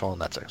potential,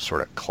 and that's a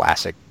sort of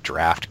classic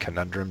draft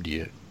conundrum. Do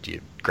you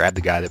grab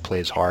the guy that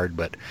plays hard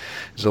but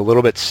is a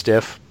little bit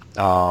stiff?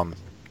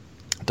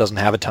 Doesn't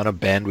have a ton of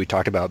bend. We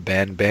talked about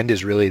bend. Bend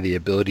is really the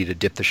ability to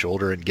dip the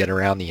shoulder and get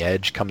around the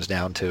edge. Comes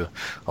down to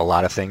a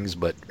lot of things,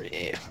 but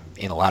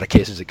in a lot of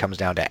cases it comes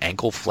down to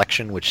ankle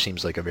flexion, which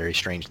seems like a very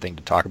strange thing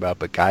to talk about.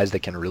 But guys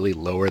that can really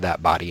lower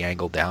that body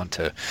angle down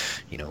to,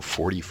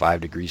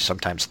 45 degrees,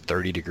 sometimes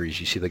 30 degrees.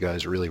 You see the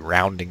guys really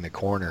rounding the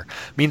corner.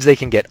 Means they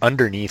can get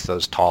underneath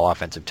those tall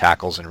offensive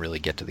tackles and really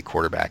get to the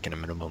quarterback in a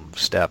minimum of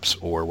steps,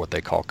 or what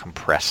they call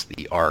compress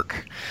the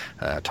arc.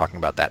 Talking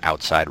about that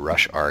outside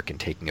rush arc and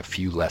taking a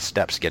few less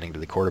steps getting to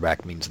the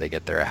quarterback means they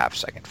get there a half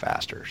second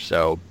faster.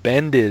 So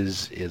bend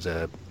is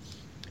a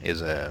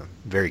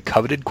very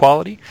coveted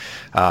quality.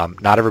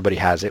 Not everybody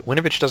has it.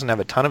 Winovich doesn't have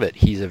a ton of it.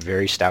 He's a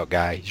very stout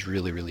guy. He's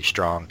really, really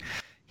strong.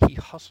 He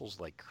hustles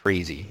like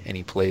crazy, and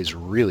he plays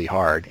really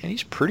hard, and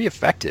he's pretty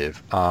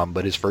effective.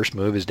 But his first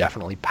move is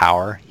definitely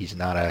power. He's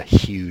not a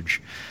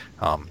huge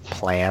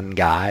plan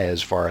guy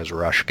as far as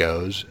rush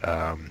goes.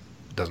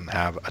 Doesn't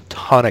have a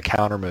ton of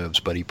counter moves,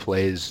 but he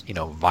plays,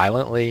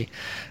 violently,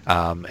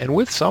 and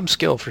with some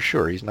skill for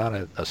sure. He's not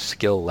a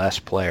skill-less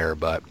player,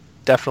 but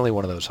definitely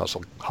one of those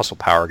hustle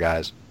power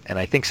guys. And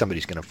I think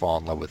somebody's going to fall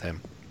in love with him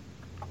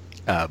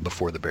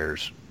before the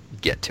Bears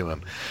get to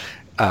him.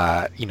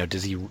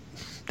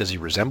 Does he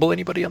resemble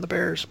anybody on the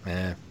Bears?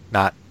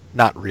 Not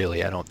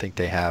really. I don't think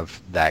they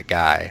have that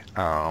guy.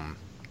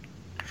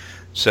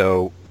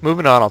 So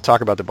moving on, I'll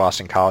talk about the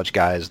Boston College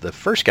guys. The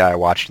first guy I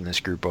watched in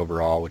this group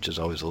overall, which is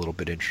always a little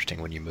bit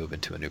interesting when you move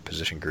into a new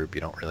position group,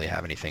 you don't really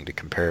have anything to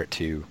compare it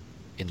to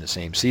in the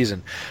same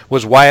season,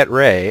 was Wyatt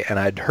Ray. And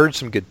I'd heard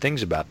some good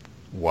things about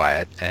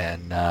Wyatt,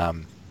 and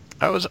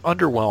I was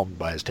underwhelmed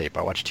by his tape.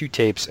 I watched 2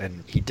 tapes,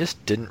 and he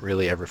just didn't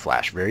really ever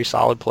flash. Very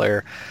solid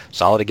player,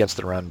 solid against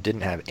the run,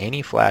 didn't have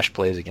any flash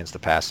plays against the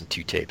pass in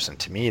 2 tapes. And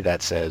to me,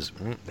 that says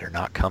they're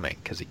not coming,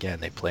 because, again,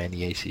 they play in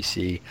the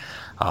ACC.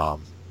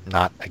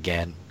 Not,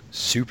 again,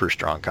 super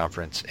strong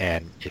conference,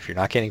 and if you're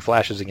not getting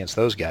flashes against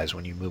those guys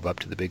when you move up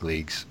to the big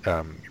leagues,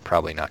 you're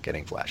probably not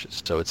getting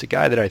flashes. So it's a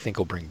guy that I think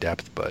will bring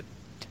depth, but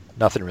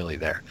nothing really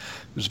there.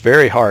 It was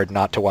very hard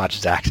not to watch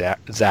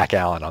Zach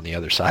Allen on the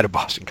other side of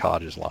Boston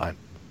College's line.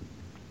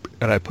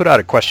 And I put out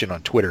a question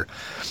on Twitter: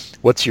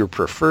 what's your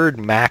preferred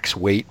max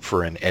weight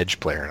for an edge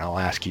player? And I'll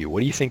ask you,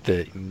 what do you think,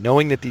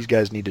 knowing that these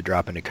guys need to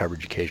drop into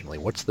coverage occasionally,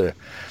 what's the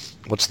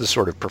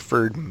sort of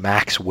preferred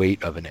max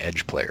weight of an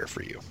edge player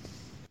for you?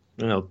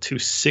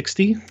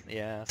 260.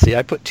 Yeah. See,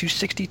 I put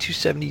 260,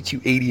 270,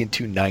 280, and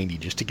 290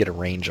 just to get a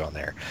range on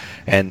there.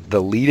 And the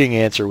leading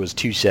answer was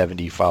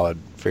 270, followed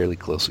fairly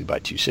closely by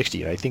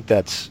 260. And I think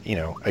that's,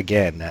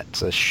 again,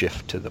 that's a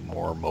shift to the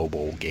more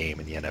mobile game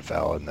in the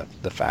NFL, and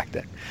the fact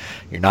that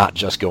you're not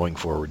just going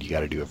forward, you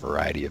got to do a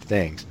variety of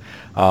things.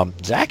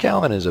 Zach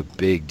Allen is a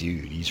big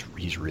dude.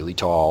 He's really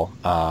tall.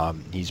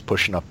 He's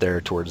pushing up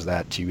there towards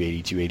that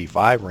 280,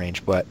 285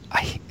 range, but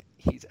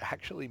he's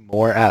actually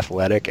more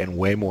athletic and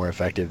way more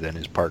effective than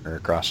his partner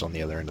across on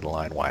the other end of the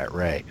line, Wyatt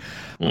Ray.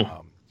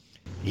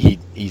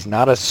 He's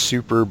not a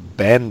super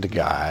bend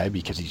guy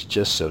because he's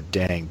just so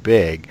dang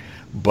big,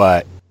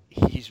 but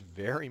he's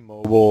very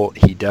mobile.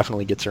 He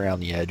definitely gets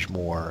around the edge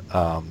more,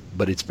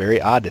 but it's very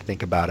odd to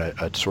think about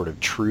a sort of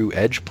true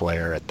edge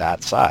player at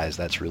that size.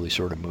 That's really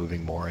sort of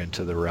moving more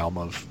into the realm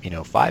of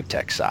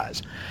 5-tech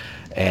size.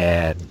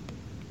 And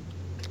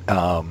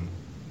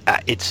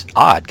it's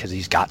odd because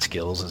he's got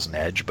skills as an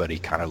edge, but he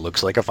kind of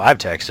looks like a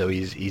 5-tech, so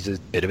he's a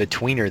bit of a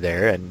tweener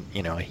there, and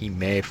he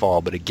may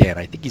fall. But again,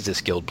 I think he's a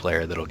skilled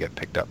player that'll get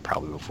picked up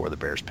probably before the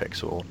Bears pick,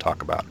 so we'll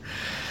talk about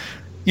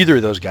either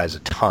of those guys a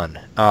ton.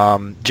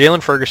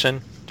 Jalen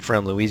Ferguson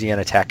from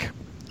Louisiana Tech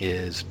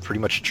is pretty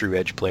much a true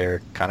edge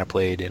player. Kind of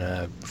played in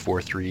a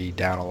 4-3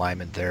 down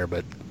alignment there,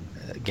 but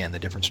again, the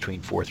difference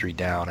between 4-3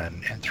 down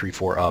and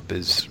 3-4 up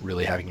is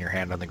really having your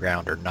hand on the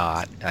ground or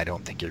not. I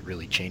don't think it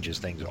really changes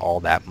things all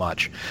that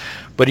much.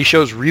 But he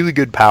shows really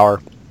good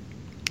power,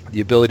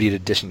 the ability to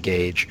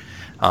disengage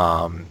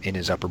in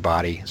his upper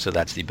body. So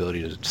that's the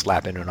ability to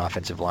slap into an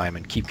offensive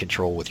lineman, keep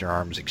control with your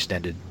arms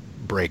extended,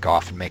 break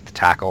off, and make the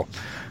tackle.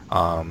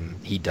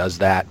 He does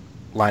that,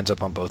 lines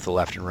up on both the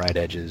left and right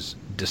edges,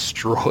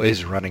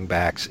 destroys running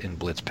backs in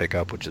blitz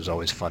pickup, which is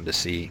always fun to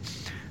see.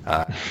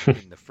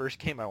 The first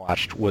game I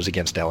watched was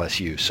against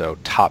LSU, so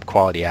top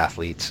quality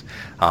athletes.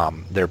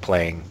 They're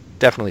playing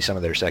definitely some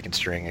of their second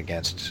string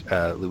against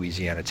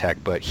Louisiana Tech,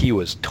 but he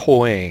was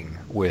toying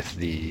with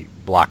the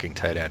blocking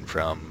tight end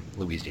from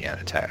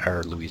Louisiana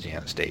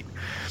State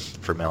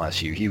from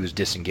LSU. He was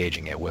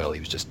disengaging at will. He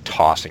was just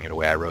tossing it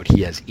away. I wrote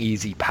he has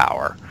easy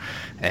power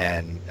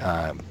and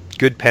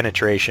good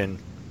penetration.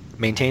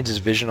 Maintains his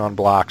vision on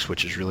blocks,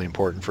 which is really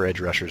important for edge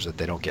rushers, that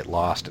they don't get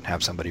lost and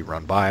have somebody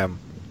run by him.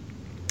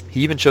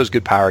 He even shows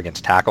good power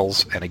against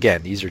tackles, and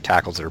again, these are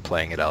tackles that are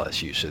playing at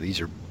LSU, so these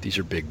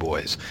are big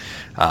boys,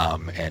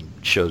 and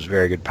shows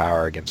very good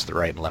power against the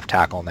right and left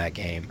tackle in that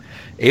game.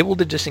 Able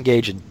to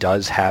disengage and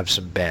does have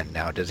some bend.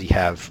 Now, does he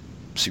have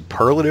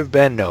superlative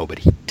bend? No, but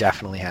he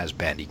definitely has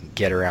bend. He can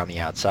get around the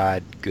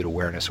outside, good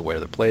awareness of where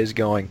the play is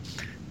going.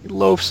 He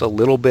loafs a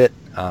little bit.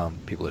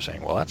 People are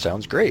saying, well, that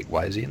sounds great.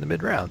 Why is he in the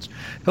mid-rounds?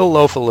 He'll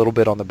loaf a little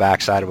bit on the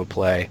backside of a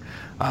play.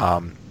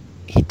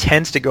 He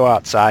tends to go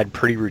outside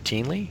pretty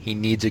routinely. He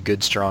needs a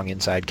good, strong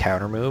inside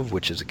counter move,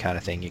 which is the kind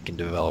of thing you can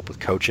develop with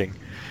coaching.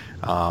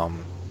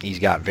 He's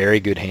got very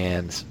good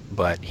hands,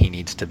 but he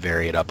needs to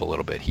vary it up a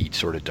little bit. He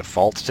sort of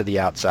defaults to the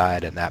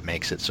outside, and that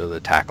makes it so the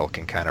tackle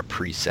can kind of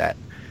preset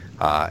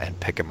and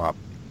pick him up.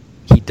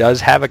 He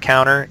does have a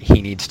counter.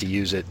 He needs to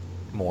use it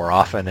more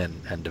often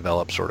and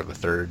develop sort of a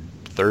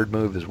third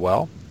move as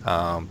well.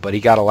 But he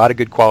got a lot of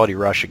good quality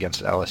rush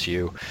against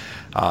LSU.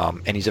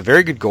 And he's a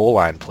very good goal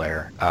line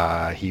player.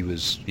 He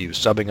was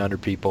subbing under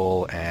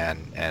people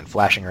and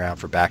flashing around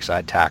for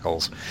backside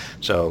tackles.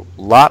 So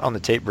a lot on the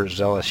tape versus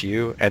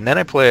LSU. And then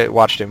I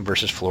watched him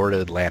versus Florida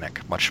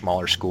Atlantic, much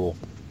smaller school.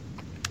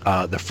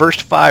 The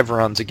first 5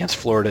 runs against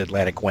Florida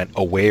Atlantic went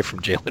away from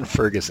Jalen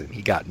Ferguson.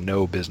 He got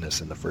no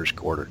business in the first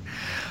quarter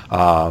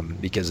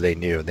because they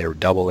knew they were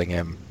doubling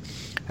him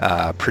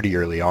pretty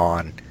early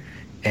on.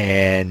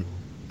 And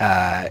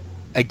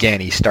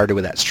again, he started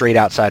with that straight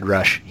outside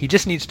rush. He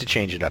just needs to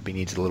change it up. He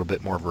needs a little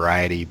bit more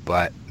variety,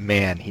 but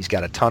man, he's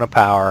got a ton of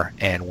power,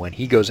 and when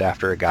he goes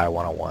after a guy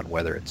one-on-one,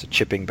 whether it's a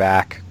chipping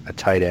back, a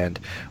tight end,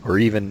 or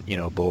even,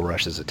 bull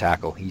rush as a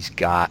tackle, he's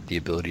got the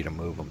ability to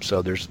move him.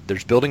 So there's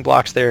building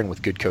blocks there, and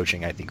with good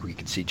coaching, I think we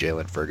can see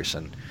Jalen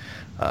Ferguson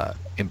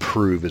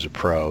improve as a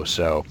pro.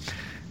 So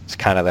it's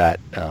kind of that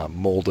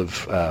mold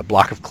of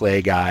block of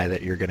clay guy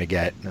that you're going to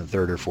get in the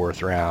 3rd or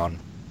 4th round.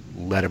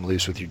 Let him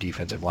loose with your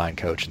defensive line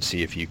coach and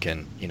see if you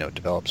can,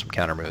 develop some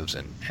counter moves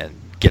and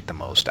get the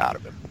most out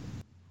of him.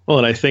 Well,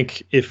 and I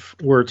think if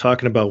we're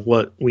talking about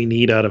what we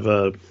need out of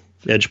a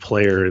edge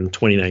player in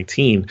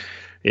 2019,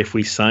 if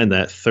we sign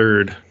that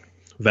 3rd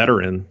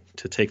veteran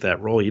to take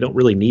that role, you don't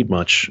really need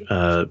much,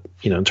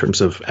 in terms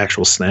of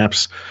actual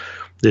snaps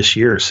this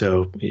year.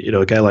 So,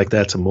 a guy like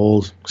that's a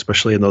mold,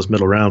 especially in those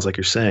middle rounds, like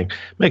you're saying,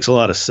 makes a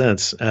lot of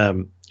sense.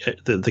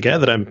 The guy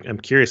that I'm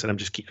curious, and I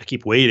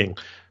keep waiting,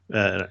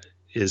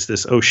 is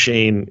this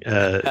O'Shane.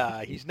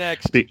 He's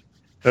next.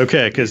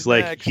 Okay, because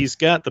he's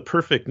got the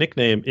perfect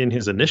nickname in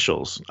his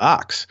initials,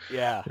 Ox.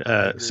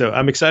 Yeah. So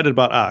I'm excited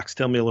about Ox.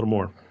 Tell me a little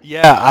more.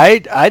 Yeah,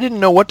 I didn't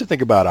know what to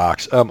think about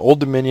Ox. Old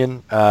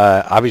Dominion.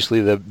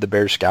 Obviously, the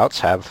Bears scouts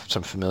have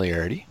some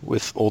familiarity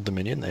with Old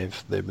Dominion.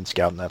 They've been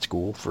scouting that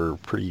school for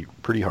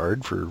pretty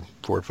hard for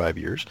 4 or 5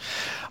 years.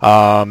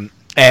 And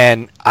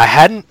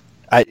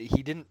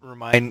he didn't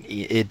remind.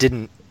 It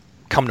didn't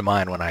come to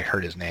mind when I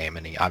heard his name,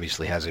 and he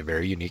obviously has a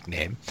very unique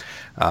name.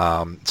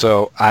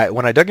 So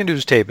when I dug into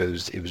his tape, it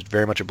was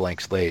very much a blank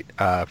slate.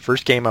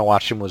 First game I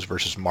watched him was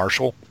versus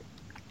Marshall.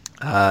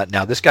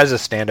 Now this guy's a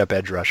stand-up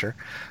edge rusher,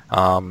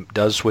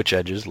 does switch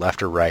edges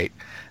left or right.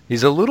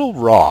 He's a little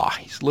raw.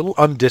 He's a little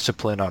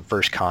undisciplined on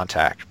first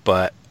contact,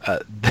 but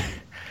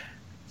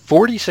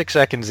 46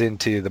 seconds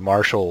into the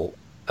Marshall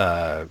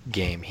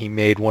game, he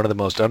made one of the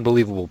most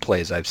unbelievable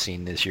plays I've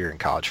seen this year in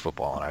college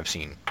football, and I've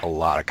seen a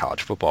lot of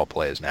college football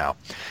plays now.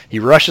 He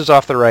rushes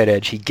off the right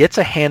edge. He gets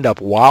a hand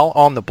up while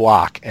on the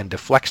block and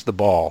deflects the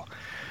ball,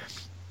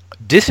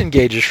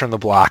 disengages from the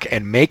block,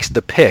 and makes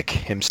the pick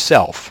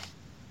himself,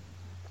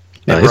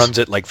 and runs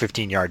it like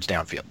 15 yards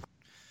downfield.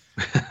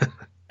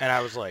 And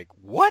I was like,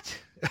 what?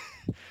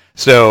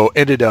 So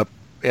ended up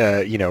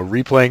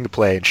replaying the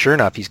play, and sure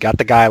enough, he's got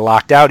the guy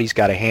locked out. He's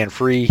got a hand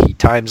free. He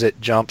times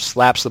it, jumps,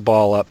 slaps the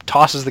ball up,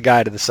 tosses the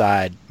guy to the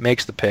side,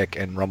 makes the pick,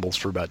 and rumbles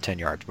for about 10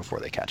 yards before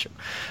they catch him.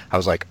 I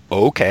was like,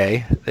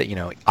 okay,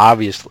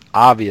 obvious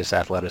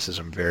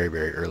athleticism very,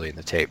 very early in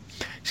the tape.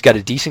 He's got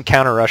a decent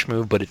counter rush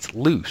move, but it's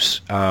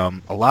loose. A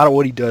lot of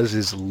what he does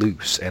is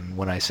loose, and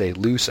when I say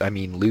loose, I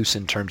mean loose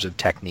in terms of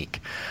technique.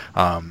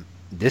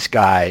 This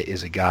guy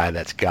is a guy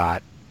that's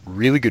got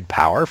really good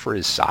power for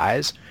his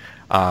size.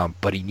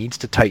 But he needs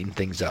to tighten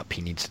things up.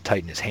 He needs to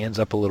tighten his hands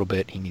up a little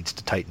bit. He needs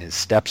to tighten his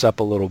steps up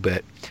a little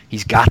bit.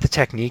 He's got the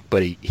technique,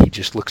 but he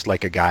just looks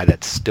like a guy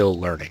that's still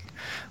learning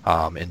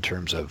in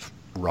terms of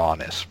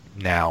rawness.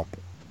 Now,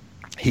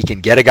 he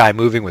can get a guy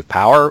moving with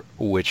power,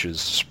 which is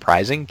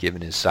surprising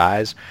given his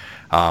size,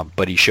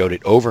 but he showed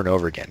it over and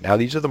over again. Now,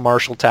 these are the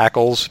Marshall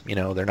tackles.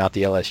 They're not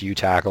the LSU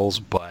tackles,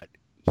 but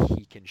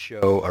he can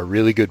show a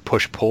really good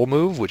push-pull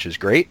move, which is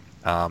great.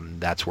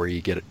 That's where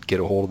you get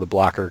a hold of the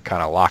blocker,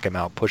 kind of lock him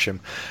out, push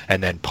him,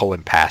 and then pull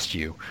him past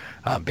you.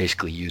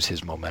 Basically use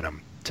his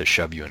momentum to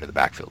shove you into the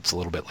backfield. It's a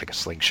little bit like a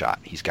slingshot.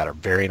 He's got a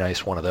very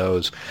nice one of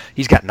those.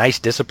 He's got nice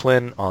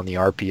discipline on the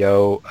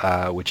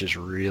RPO, which is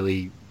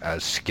really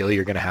a skill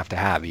you're going to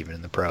have even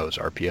in the pros.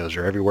 RPOs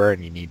are everywhere,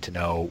 and you need to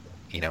know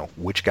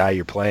which guy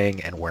you're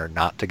playing and where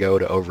not to go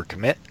to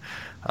overcommit,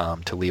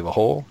 to leave a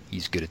hole.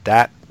 He's good at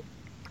that.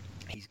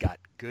 He's got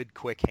good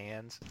quick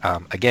hands.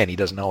 Again, he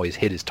doesn't always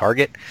hit his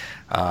target,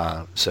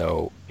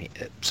 so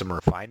some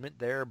refinement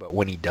there, but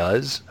when he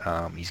does,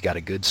 he's got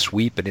a good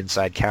sweep and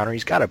inside counter.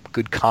 He's got a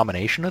good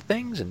combination of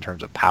things in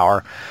terms of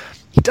power.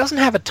 He doesn't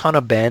have a ton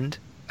of bend,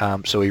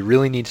 so he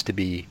really needs to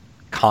be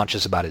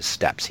conscious about his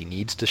steps. He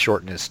needs to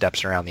shorten his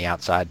steps around the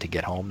outside to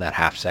get home that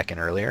half second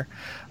earlier.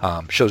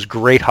 Shows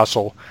great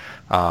hustle.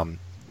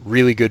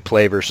 Really good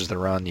play versus the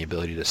run, the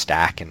ability to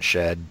stack and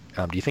shed.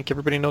 Do you think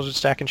everybody knows what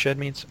stack and shed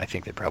means? I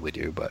think they probably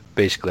do, but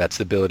basically that's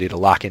the ability to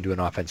lock into an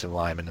offensive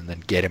lineman and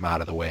then get him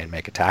out of the way and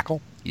make a tackle.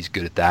 He's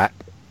good at that.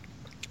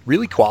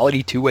 Really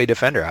quality two-way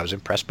defender. I was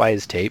impressed by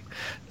his tape.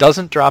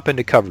 Doesn't drop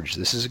into coverage.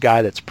 This is a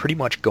guy that's pretty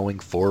much going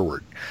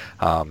forward.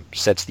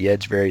 Sets the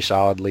edge very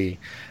solidly.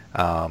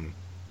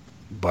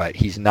 But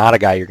he's not a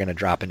guy you're going to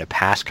drop into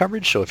pass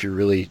coverage. So if you're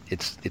really,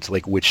 it's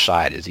like which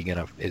side is he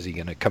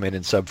gonna come in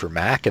and sub for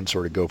Mac and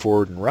sort of go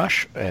forward and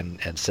rush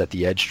and set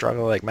the edge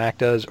struggle like Mac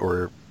does,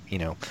 or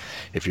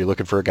if you're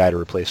looking for a guy to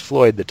replace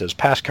Floyd that does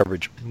pass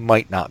coverage,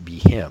 might not be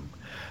him.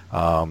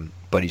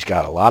 But he's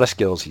got a lot of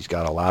skills. He's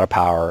got a lot of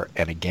power,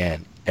 and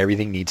again,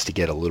 everything needs to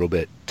get a little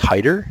bit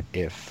tighter.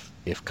 If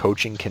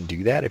coaching can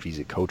do that, if he's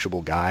a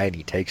coachable guy and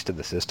he takes to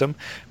the system,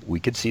 we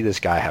could see this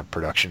guy have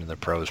production in the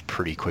pros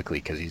pretty quickly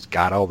because he's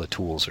got all the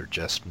tools, are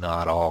just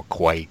not all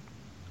quite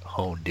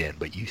honed in,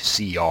 but you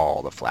see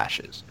all the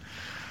flashes.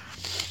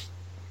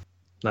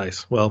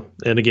 Nice. Well,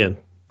 and again,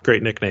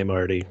 great nickname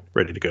already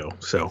ready to go.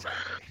 So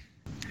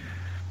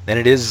then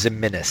it is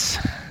Ziminis.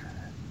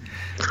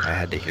 I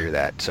had to hear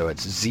that. So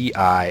it's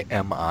Zimines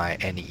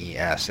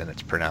and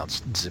it's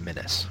pronounced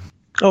Ziminis.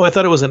 Oh, I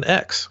thought it was an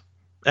X.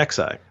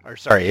 XI. Or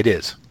sorry, it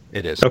is.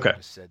 It is. Okay. I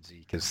just said Z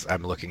because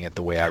I'm looking at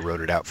the way I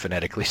wrote it out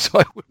phonetically, so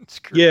I wouldn't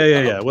screw Yeah.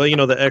 it up. Well,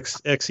 the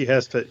X he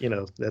has to,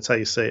 that's how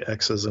you say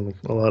X's in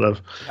a lot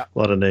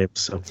of names.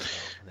 So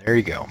there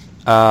you go.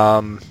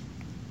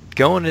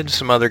 Going into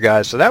some other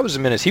guys. So that was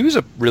Ziminis. He was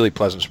a really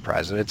pleasant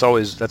surprise, and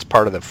that's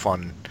part of the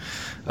fun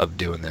of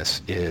doing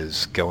this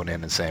is going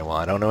in and saying, well,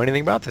 I don't know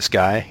anything about this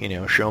guy.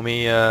 Show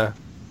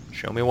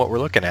me what we're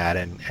looking at,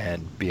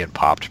 and being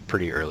popped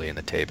pretty early in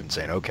the tape and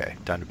saying, okay,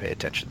 time to pay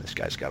attention. This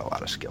guy's got a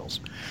lot of skills.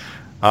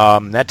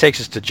 That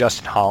takes us to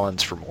Justin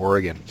Hollins from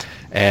Oregon.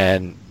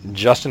 And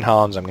Justin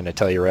Hollins, I'm going to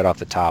tell you right off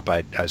the top,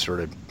 I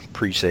sort of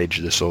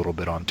presaged this a little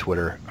bit on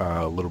Twitter,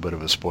 a little bit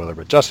of a spoiler,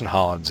 but Justin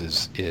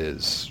Hollins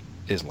is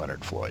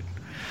Leonard Floyd.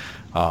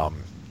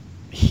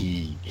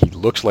 He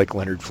looks like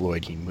Leonard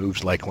Floyd. He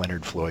moves like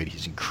Leonard Floyd.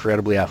 He's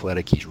incredibly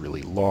athletic. He's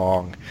really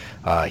long.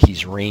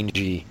 He's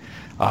rangy.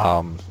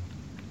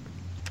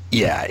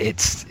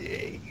 It's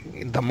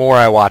the more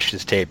I watched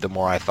his tape, the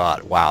more I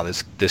thought, wow,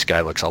 this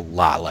guy looks a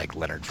lot like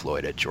Leonard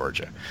Floyd at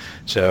Georgia.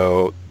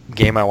 So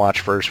game I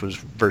watched first was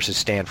versus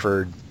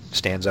Stanford.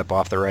 Stands up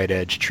off the right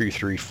edge, true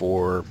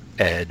 3-4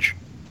 edge.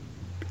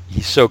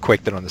 He's so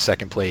quick that on the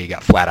second play he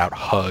got flat out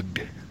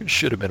hugged.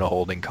 Should have been a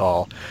holding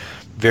call.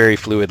 Very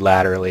fluid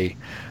laterally.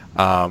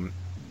 A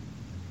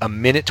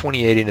minute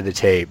 28 into the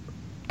tape,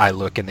 I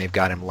look and they've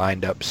got him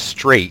lined up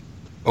straight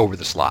over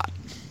the slot.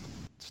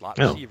 Slot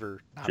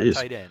receiver, not a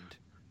tight end.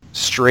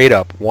 Straight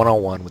up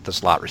one-on-one with the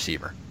slot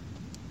receiver.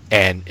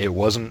 And it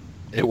wasn't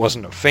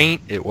a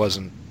feint. It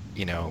wasn't,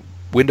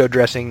 window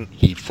dressing.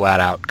 He flat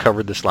out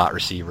covered the slot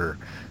receiver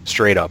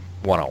straight up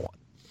one-on-one.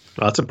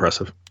 Well, that's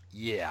impressive.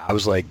 Yeah, I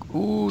was like,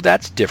 ooh,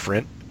 that's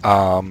different.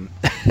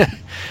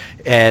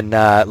 And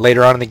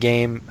later on in the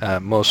game,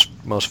 most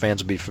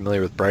fans will be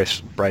familiar with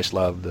Bryce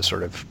Love, the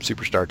sort of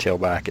superstar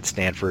tailback at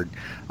Stanford.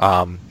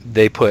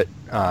 They put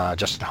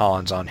Justin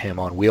Hollins on him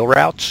on wheel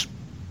routes,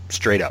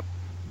 straight up,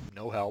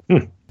 no help,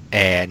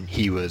 and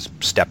he was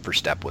step for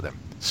step with him.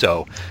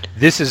 So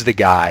this is the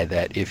guy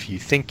that if you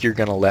think you're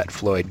going to let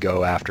Floyd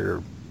go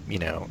after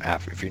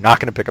if you're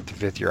not going to pick up the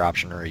fifth-year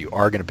option, or you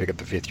are going to pick up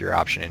the fifth-year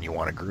option and you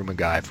want to groom a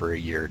guy for a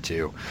year or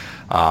two,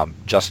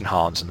 Justin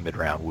Hollins in the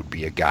mid-round would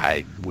be a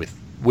guy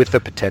with the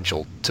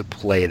potential to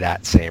play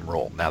that same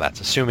role. Now, that's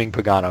assuming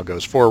Pagano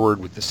goes forward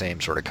with the same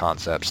sort of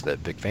concepts that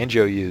Vic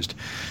Fangio used.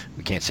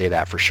 We can't say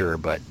that for sure,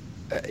 but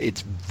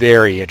it's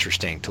very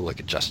interesting to look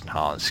at Justin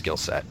Hollins' skill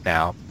set.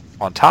 Now,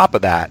 on top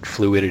of that,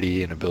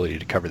 fluidity and ability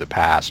to cover the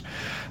pass,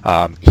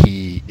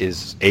 he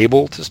is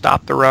able to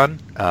stop the run.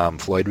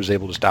 Floyd was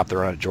able to stop the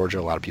run at Georgia.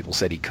 A lot of people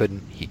said he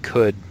couldn't. He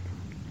could.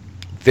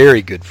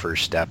 Very good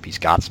first step. He's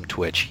got some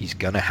twitch. He's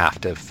going to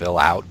have to fill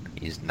out.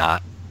 He's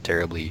not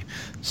terribly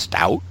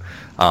stout,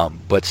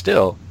 but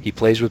still, he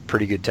plays with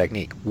pretty good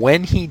technique.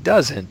 When he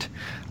doesn't,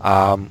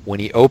 when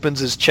he opens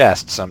his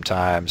chest,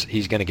 sometimes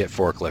he's going to get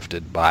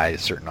forklifted by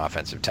certain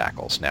offensive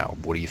tackles. Now,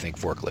 what do you think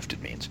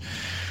forklifted means?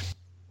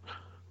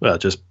 Well,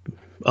 just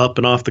up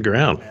and off the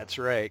ground. That's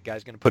right.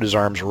 Guy's going to put his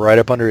arms right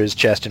up under his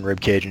chest and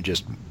rib cage and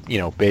just,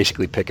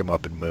 basically pick him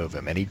up and move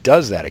him. And he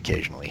does that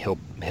occasionally.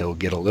 He'll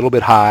get a little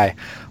bit high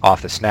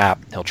off the snap.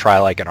 He'll try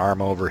like an arm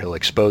over. He'll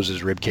expose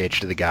his rib cage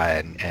to the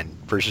guy. And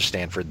versus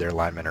Stanford, their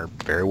linemen are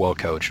very well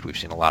coached. We've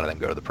seen a lot of them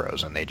go to the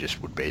pros, and they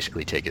just would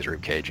basically take his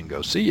rib cage and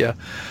go, see ya.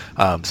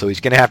 So he's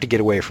going to have to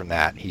get away from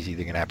that. He's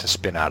either going to have to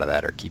spin out of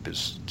that or keep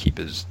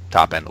his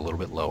top end a little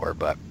bit lower.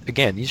 But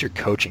again, these are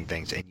coaching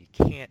things, and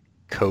you can't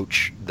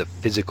coach the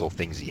physical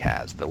things he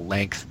has. The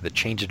length, the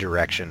change of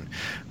direction,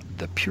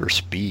 the pure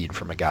speed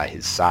from a guy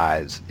his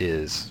size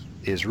is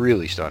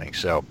really stunning.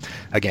 So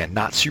again,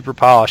 not super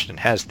polished and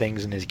has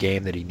things in his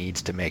game that he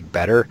needs to make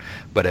better,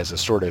 but as a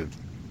sort of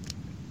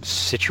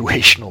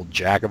situational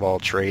jack of all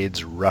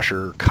trades,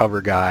 rusher,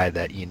 cover guy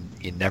that you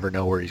never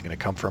know where he's going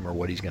to come from or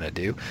what he's going to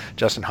do,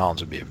 Justin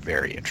Hollins would be a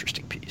very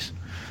interesting piece.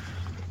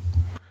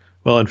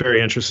 Well, and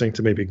very interesting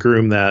to maybe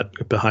groom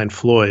that behind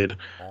Floyd.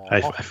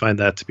 I find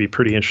that to be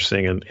pretty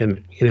interesting,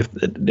 and if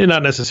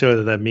not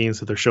necessarily that means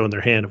that they're showing their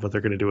hand of what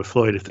they're going to do with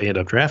Floyd if they end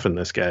up drafting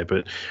this guy,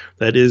 but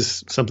that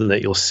is something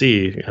that you'll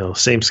see.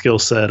 Same skill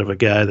set of a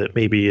guy that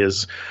maybe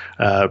is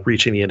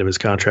reaching the end of his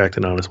contract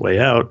and on his way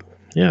out.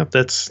 Yeah,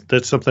 that's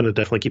something to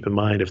definitely keep in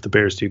mind if the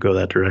Bears do go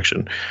that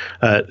direction.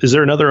 Is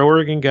there another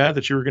Oregon guy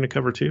that you were going to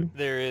cover too?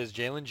 There is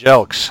Jalen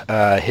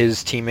Jelks,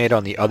 his teammate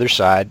on the other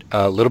side,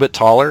 a little bit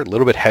taller, a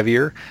little bit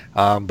heavier,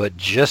 but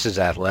just as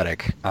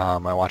athletic.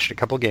 I watched a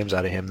couple of games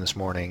out of him this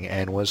morning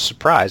and was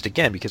surprised,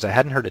 again, because I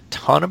hadn't heard a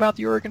ton about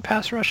the Oregon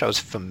pass rush. I was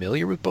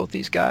familiar with both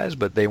these guys,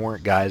 but they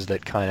weren't guys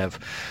that kind of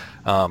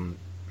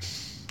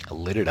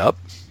lit it up,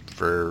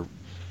 for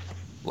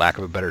lack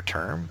of a better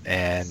term.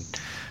 And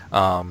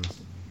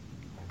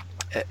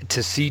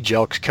to see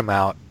Jelks come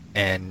out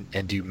and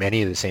do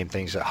many of the same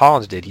things that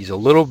Hollins did, he's a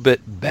little bit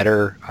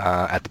better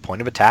at the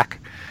point of attack.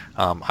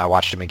 I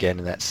watched him again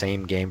in that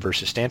same game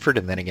versus Stanford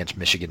and then against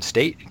Michigan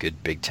State, a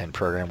good Big Ten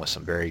program with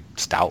some very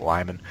stout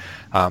linemen.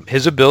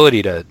 His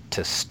ability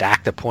to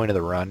stack the point of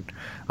the run,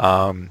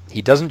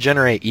 he doesn't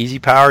generate easy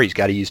power. He's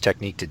got to use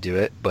technique to do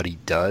it, but he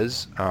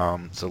does.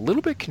 It's a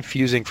little bit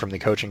confusing from the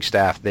coaching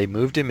staff. They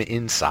moved him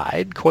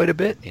inside quite a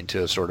bit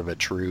into a sort of a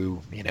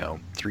true,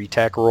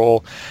 three-tech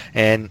role,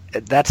 and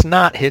that's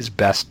not his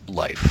best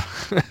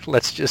life.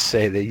 Let's just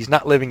say that he's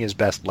not living his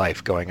best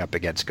life going up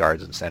against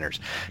guards and centers.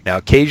 Now,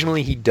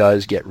 occasionally he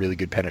does get really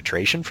good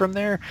penetration from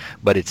there,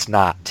 but it's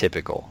not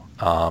typical.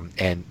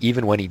 And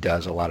even when he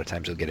does, a lot of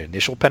times he'll get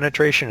initial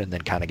penetration and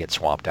then kind of get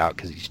swamped out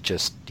because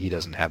he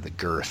doesn't have the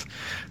girth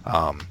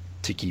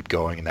to keep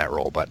going in that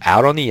role. But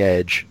out on the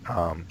edge,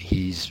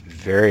 he's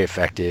very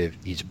effective.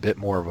 He's a bit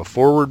more of a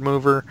forward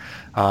mover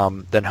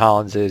than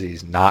Hollins is.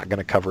 He's not going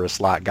to cover a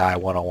slot guy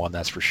one-on-one,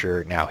 that's for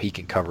sure. Now, he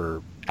can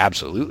cover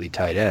absolutely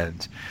tight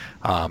ends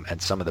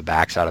and some of the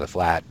backs out of the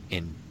flat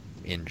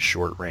in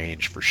short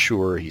range for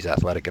sure. He's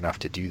athletic enough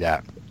to do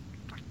that.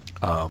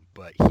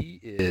 But he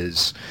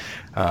is,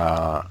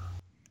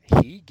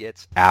 he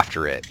gets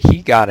after it.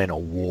 He got in a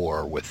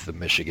war with the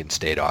Michigan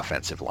State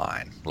offensive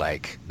line.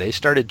 Like, they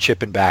started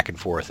chipping back and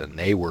forth, and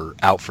they were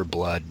out for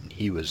blood, and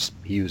he was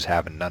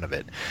having none of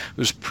it. It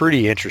was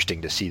pretty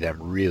interesting to see them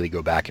really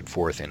go back and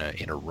forth in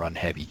a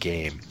run-heavy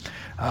game.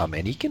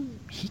 And he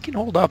can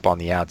hold up on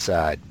the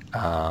outside,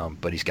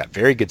 but he's got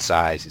very good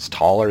size. He's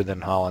taller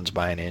than Hollins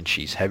by an inch.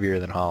 He's heavier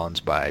than Hollins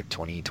by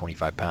 20,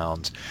 25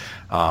 pounds.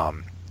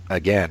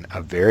 Again,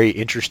 a very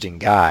interesting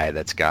guy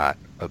that's got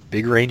a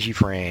big rangy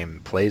frame,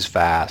 plays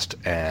fast,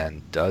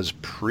 and does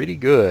pretty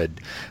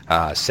good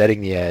setting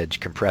the edge,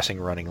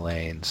 compressing running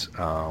lanes,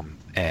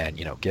 and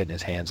getting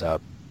his hands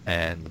up.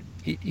 And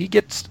he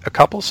gets a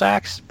couple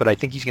sacks, but I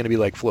think he's going to be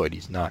like Floyd.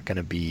 He's not going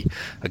to be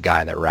a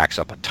guy that racks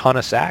up a ton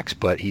of sacks,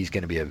 but he's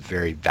going to be a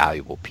very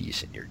valuable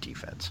piece in your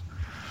defense.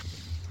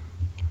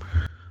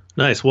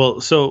 Nice.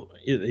 Well, so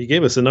you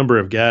gave us a number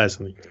of guys,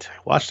 and we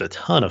watched a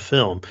ton of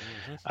film.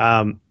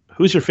 Mm-hmm.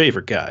 Who's your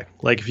favorite guy?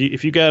 Like,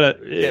 if you got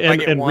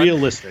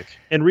realistically,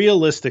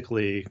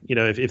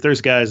 if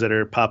there's guys that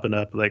are popping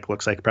up, like,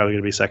 looks like probably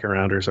going to be second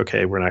rounders,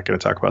 okay, we're not going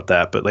to talk about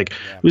that. But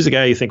who's the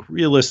guy you think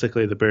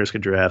realistically the Bears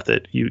could draft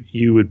that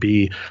you would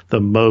be the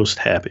most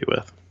happy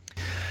with?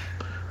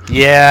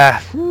 Yeah,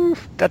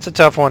 that's a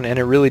tough one, and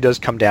it really does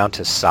come down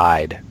to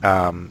side.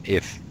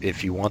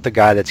 If you want the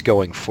guy that's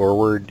going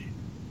forward,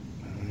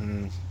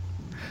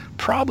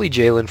 probably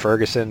Jalen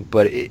Ferguson,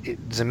 but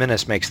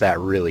Zimenez makes that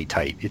really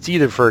tight. It's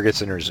either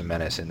Ferguson or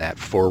Zimenez in that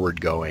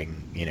forward going,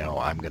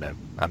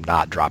 I'm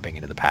not dropping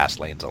into the pass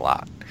lanes a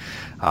lot.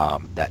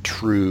 That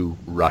true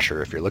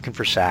rusher. If you're looking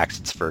for sacks,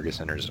 it's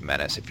Ferguson or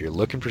Zimenez. If you're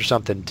looking for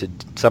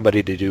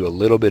somebody to do a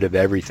little bit of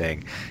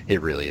everything,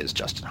 it really is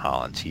Justin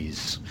Hollins.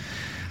 He's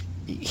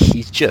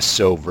just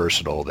so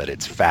versatile that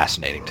it's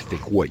fascinating to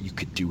think what you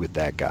could do with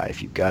that guy.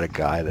 If you've got a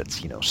guy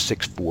that's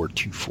 6'4",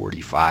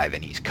 245,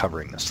 and he's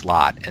covering the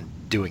slot and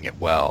doing it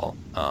well,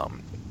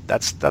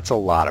 that's a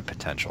lot of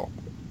potential.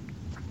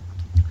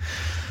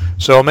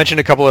 So I'll mention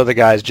a couple other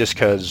guys just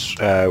because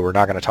we're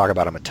not going to talk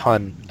about him a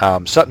ton.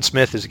 Sutton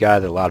Smith is a guy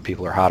that a lot of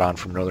people are hot on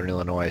from Northern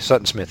Illinois.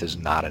 Sutton Smith is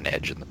not an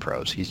edge in the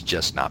pros. He's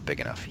just not big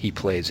enough. He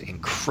plays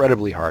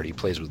incredibly hard. He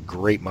plays with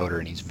great motor,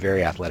 and he's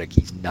very athletic.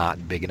 He's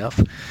not big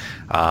enough.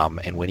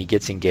 And when he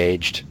gets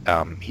engaged,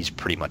 he's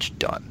pretty much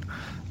done.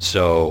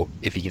 So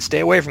if he can stay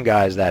away from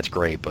guys, that's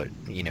great. But,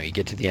 you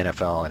get to the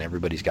NFL, and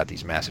everybody's got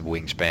these massive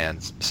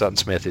wingspans. Sutton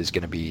Smith is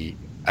going to be,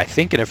 I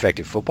think, an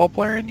effective football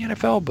player in the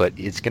NFL, but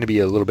it's going to be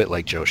a little bit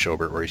like Joe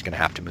Schobert, where he's going to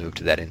have to move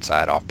to that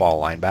inside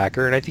off-ball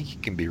linebacker, and I think he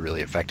can be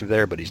really effective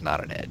there, but he's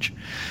not an edge.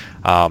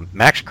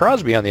 Max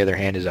Crosby, on the other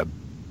hand, is a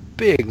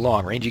big,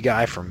 long, rangy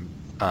guy from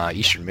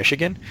Eastern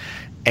Michigan,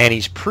 and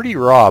he's pretty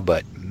raw,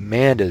 but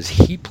man, does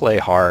he play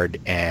hard,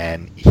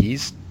 and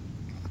he's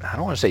I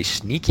don't want to say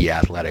sneaky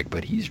athletic,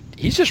 but he's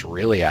just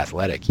really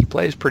athletic. He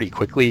plays pretty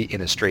quickly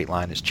in a straight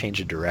line. His change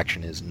of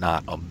direction is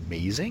not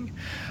amazing.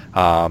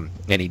 And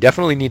he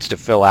definitely needs to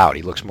fill out.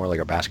 He looks more like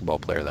a basketball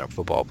player than a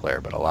football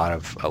player, but a lot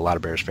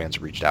of Bears fans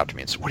have reached out to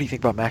me and said, what do you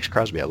think about Max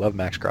Crosby? I love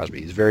Max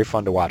Crosby. He's very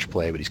fun to watch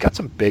play, but he's got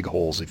some big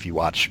holes if you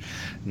watch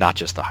not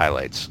just the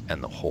highlights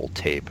and the whole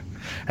tape.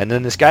 And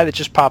then this guy that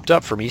just popped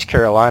up from East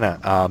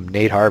Carolina,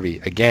 Nate Harvey.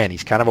 Again,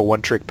 he's kind of a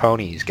one-trick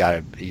pony. He's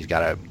got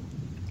a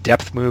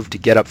depth move to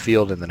get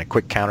upfield and then a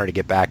quick counter to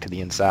get back to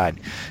the inside.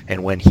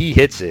 And when he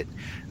hits it,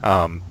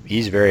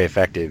 he's very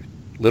effective.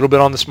 A little bit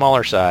on the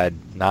smaller side,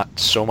 not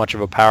so much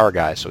of a power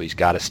guy, so he's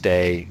got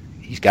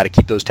to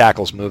keep those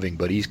tackles moving,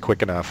 but he's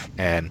quick enough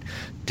and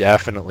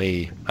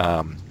definitely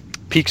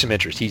pique some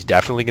interest. He's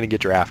definitely going to get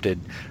drafted,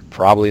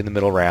 probably in the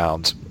middle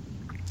rounds.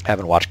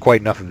 Haven't watched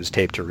quite enough of his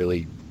tape to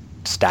really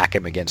stack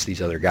him against these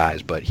other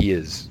guys, but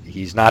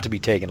he's not to be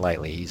taken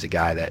lightly. He's a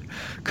guy that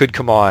could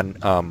come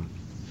on.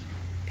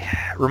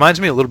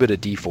 Reminds me a little bit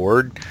of Dee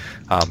Ford,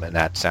 and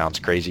that sounds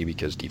crazy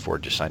because Dee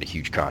Ford just signed a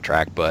huge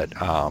contract, but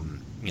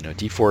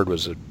Dee Ford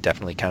was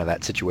definitely kind of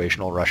that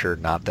situational rusher,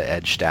 not the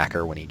edge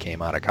stacker when he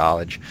came out of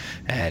college,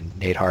 and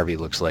Nate Harvey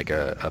looks like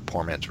a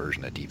poor man's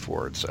version of Dee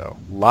Ford. So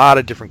a lot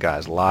of different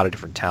guys, a lot of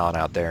different talent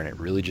out there, and it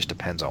really just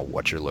depends on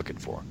what you're looking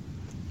for.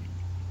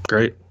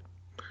 Great.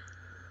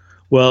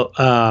 Well,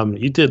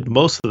 you did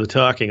most of the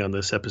talking on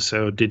this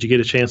episode. Did you get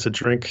a chance to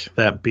drink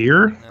that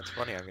beer? That's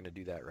funny. I'm going to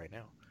do that right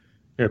now.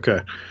 Okay,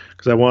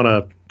 because I want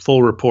a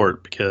full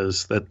report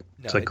because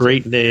it's a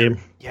great name.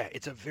 Yeah,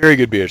 it's a very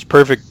good beer. It's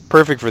perfect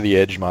for the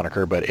Edge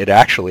moniker, but it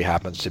actually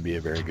happens to be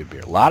a very good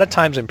beer. A lot of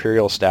times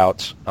Imperial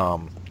Stouts, I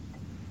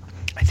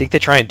think they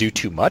try and do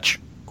too much,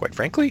 quite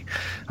frankly.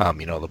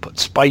 They'll put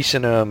spice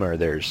in them, or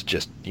there's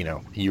just,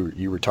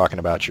 you were talking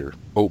about your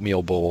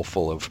oatmeal bowl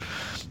full of,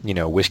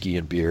 whiskey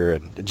and beer,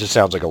 and it just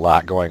sounds like a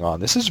lot going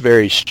on. This is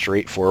very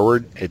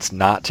straightforward. It's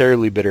not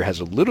terribly bitter, has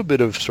a little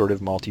bit of sort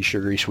of malty,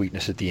 sugary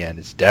sweetness at the end.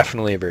 It's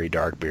definitely a very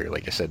dark beer.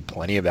 Like I said,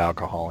 plenty of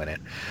alcohol in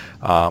it,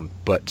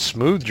 but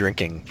smooth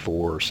drinking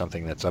for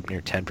something that's up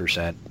near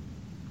 10%,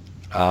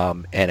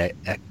 and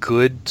a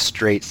good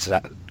straight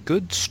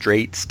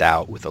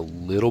stout with a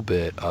little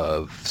bit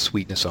of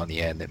sweetness on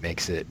the end that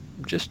makes it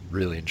just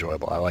really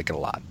enjoyable. I like it a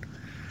lot.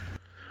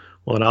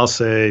 Well, and I'll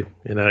say,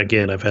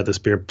 again, I've had this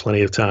beer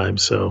plenty of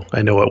times, so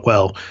I know it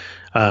well.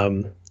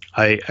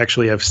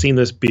 I've seen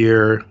this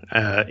beer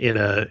in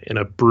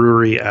a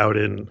brewery out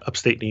in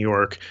upstate New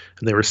York,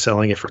 and they were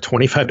selling it for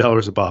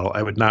 $25 a bottle.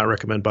 I would not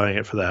recommend buying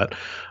it for that.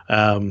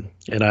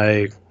 And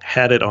I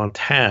had it on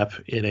tap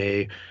in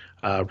a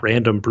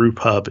random brew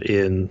pub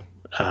in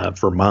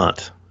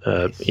Vermont.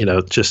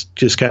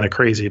 Just kind of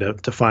crazy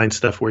to find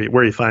stuff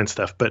where you find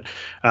stuff, but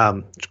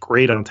it's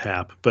great on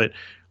tap. But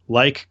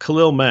like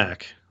Khalil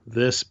Mack,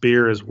 this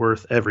beer is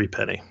worth every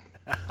penny.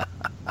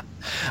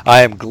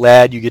 I am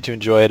glad you get to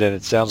enjoy it, and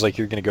it sounds like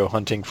you're going to go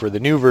hunting for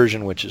the new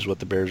version, which is what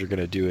the Bears are going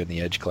to do in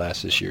the Edge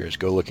class this year, is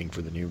go looking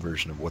for the new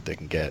version of what they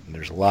can get. And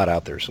there's a lot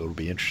out there, so it'll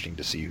be interesting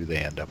to see who they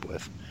end up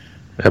with.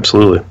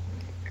 Absolutely.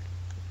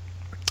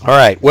 All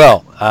right,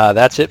 well,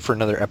 that's it for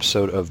another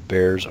episode of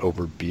Bears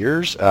Over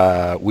Beers.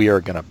 We are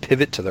going to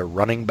pivot to the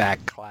running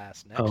back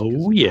class next.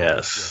 Oh,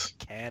 yes.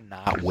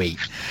 Cannot wait.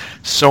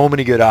 So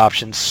many good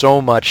options,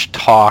 so much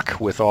talk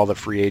with all the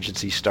free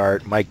agency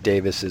start. Mike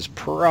Davis is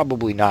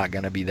probably not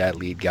going to be that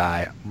lead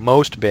guy.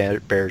 Most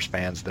Bears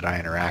fans that I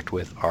interact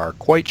with are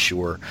quite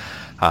sure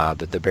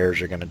that the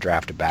Bears are going to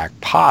draft a back,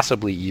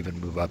 possibly even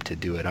move up to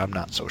do it. I'm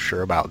not so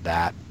sure about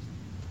that,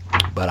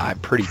 but I'm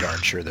pretty darn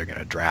sure they're going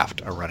to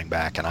draft a running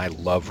back, and I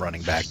love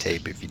running back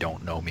tape. If you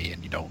don't know me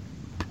and you don't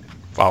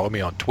follow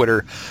me on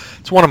Twitter,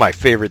 it's one of my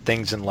favorite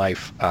things in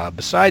life.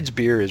 Besides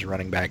beer is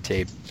running back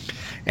tape,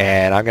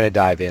 and I'm going to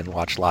dive in,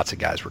 watch lots of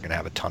guys. We're going to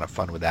have a ton of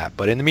fun with that.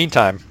 But in the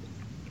meantime,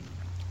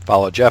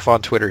 follow Jeff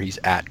on Twitter. He's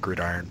at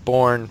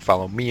GridironBorn.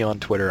 Follow me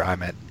on Twitter.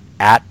 I'm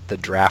at the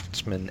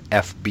Draftsman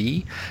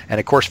FB. And,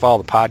 of course,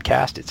 follow the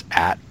podcast. It's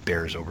at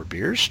Bears Over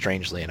Beers,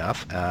 strangely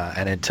enough.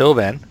 And until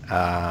then,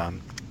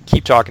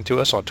 keep talking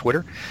to us on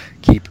Twitter.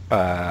 Keep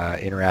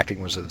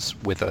interacting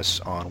with us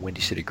on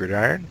Windy City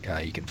Gridiron.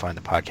 You can find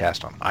the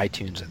podcast on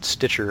iTunes and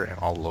Stitcher and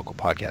all the local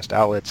podcast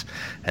outlets.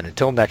 And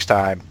until next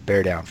time,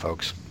 bear down,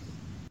 folks.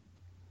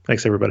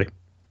 Thanks, everybody.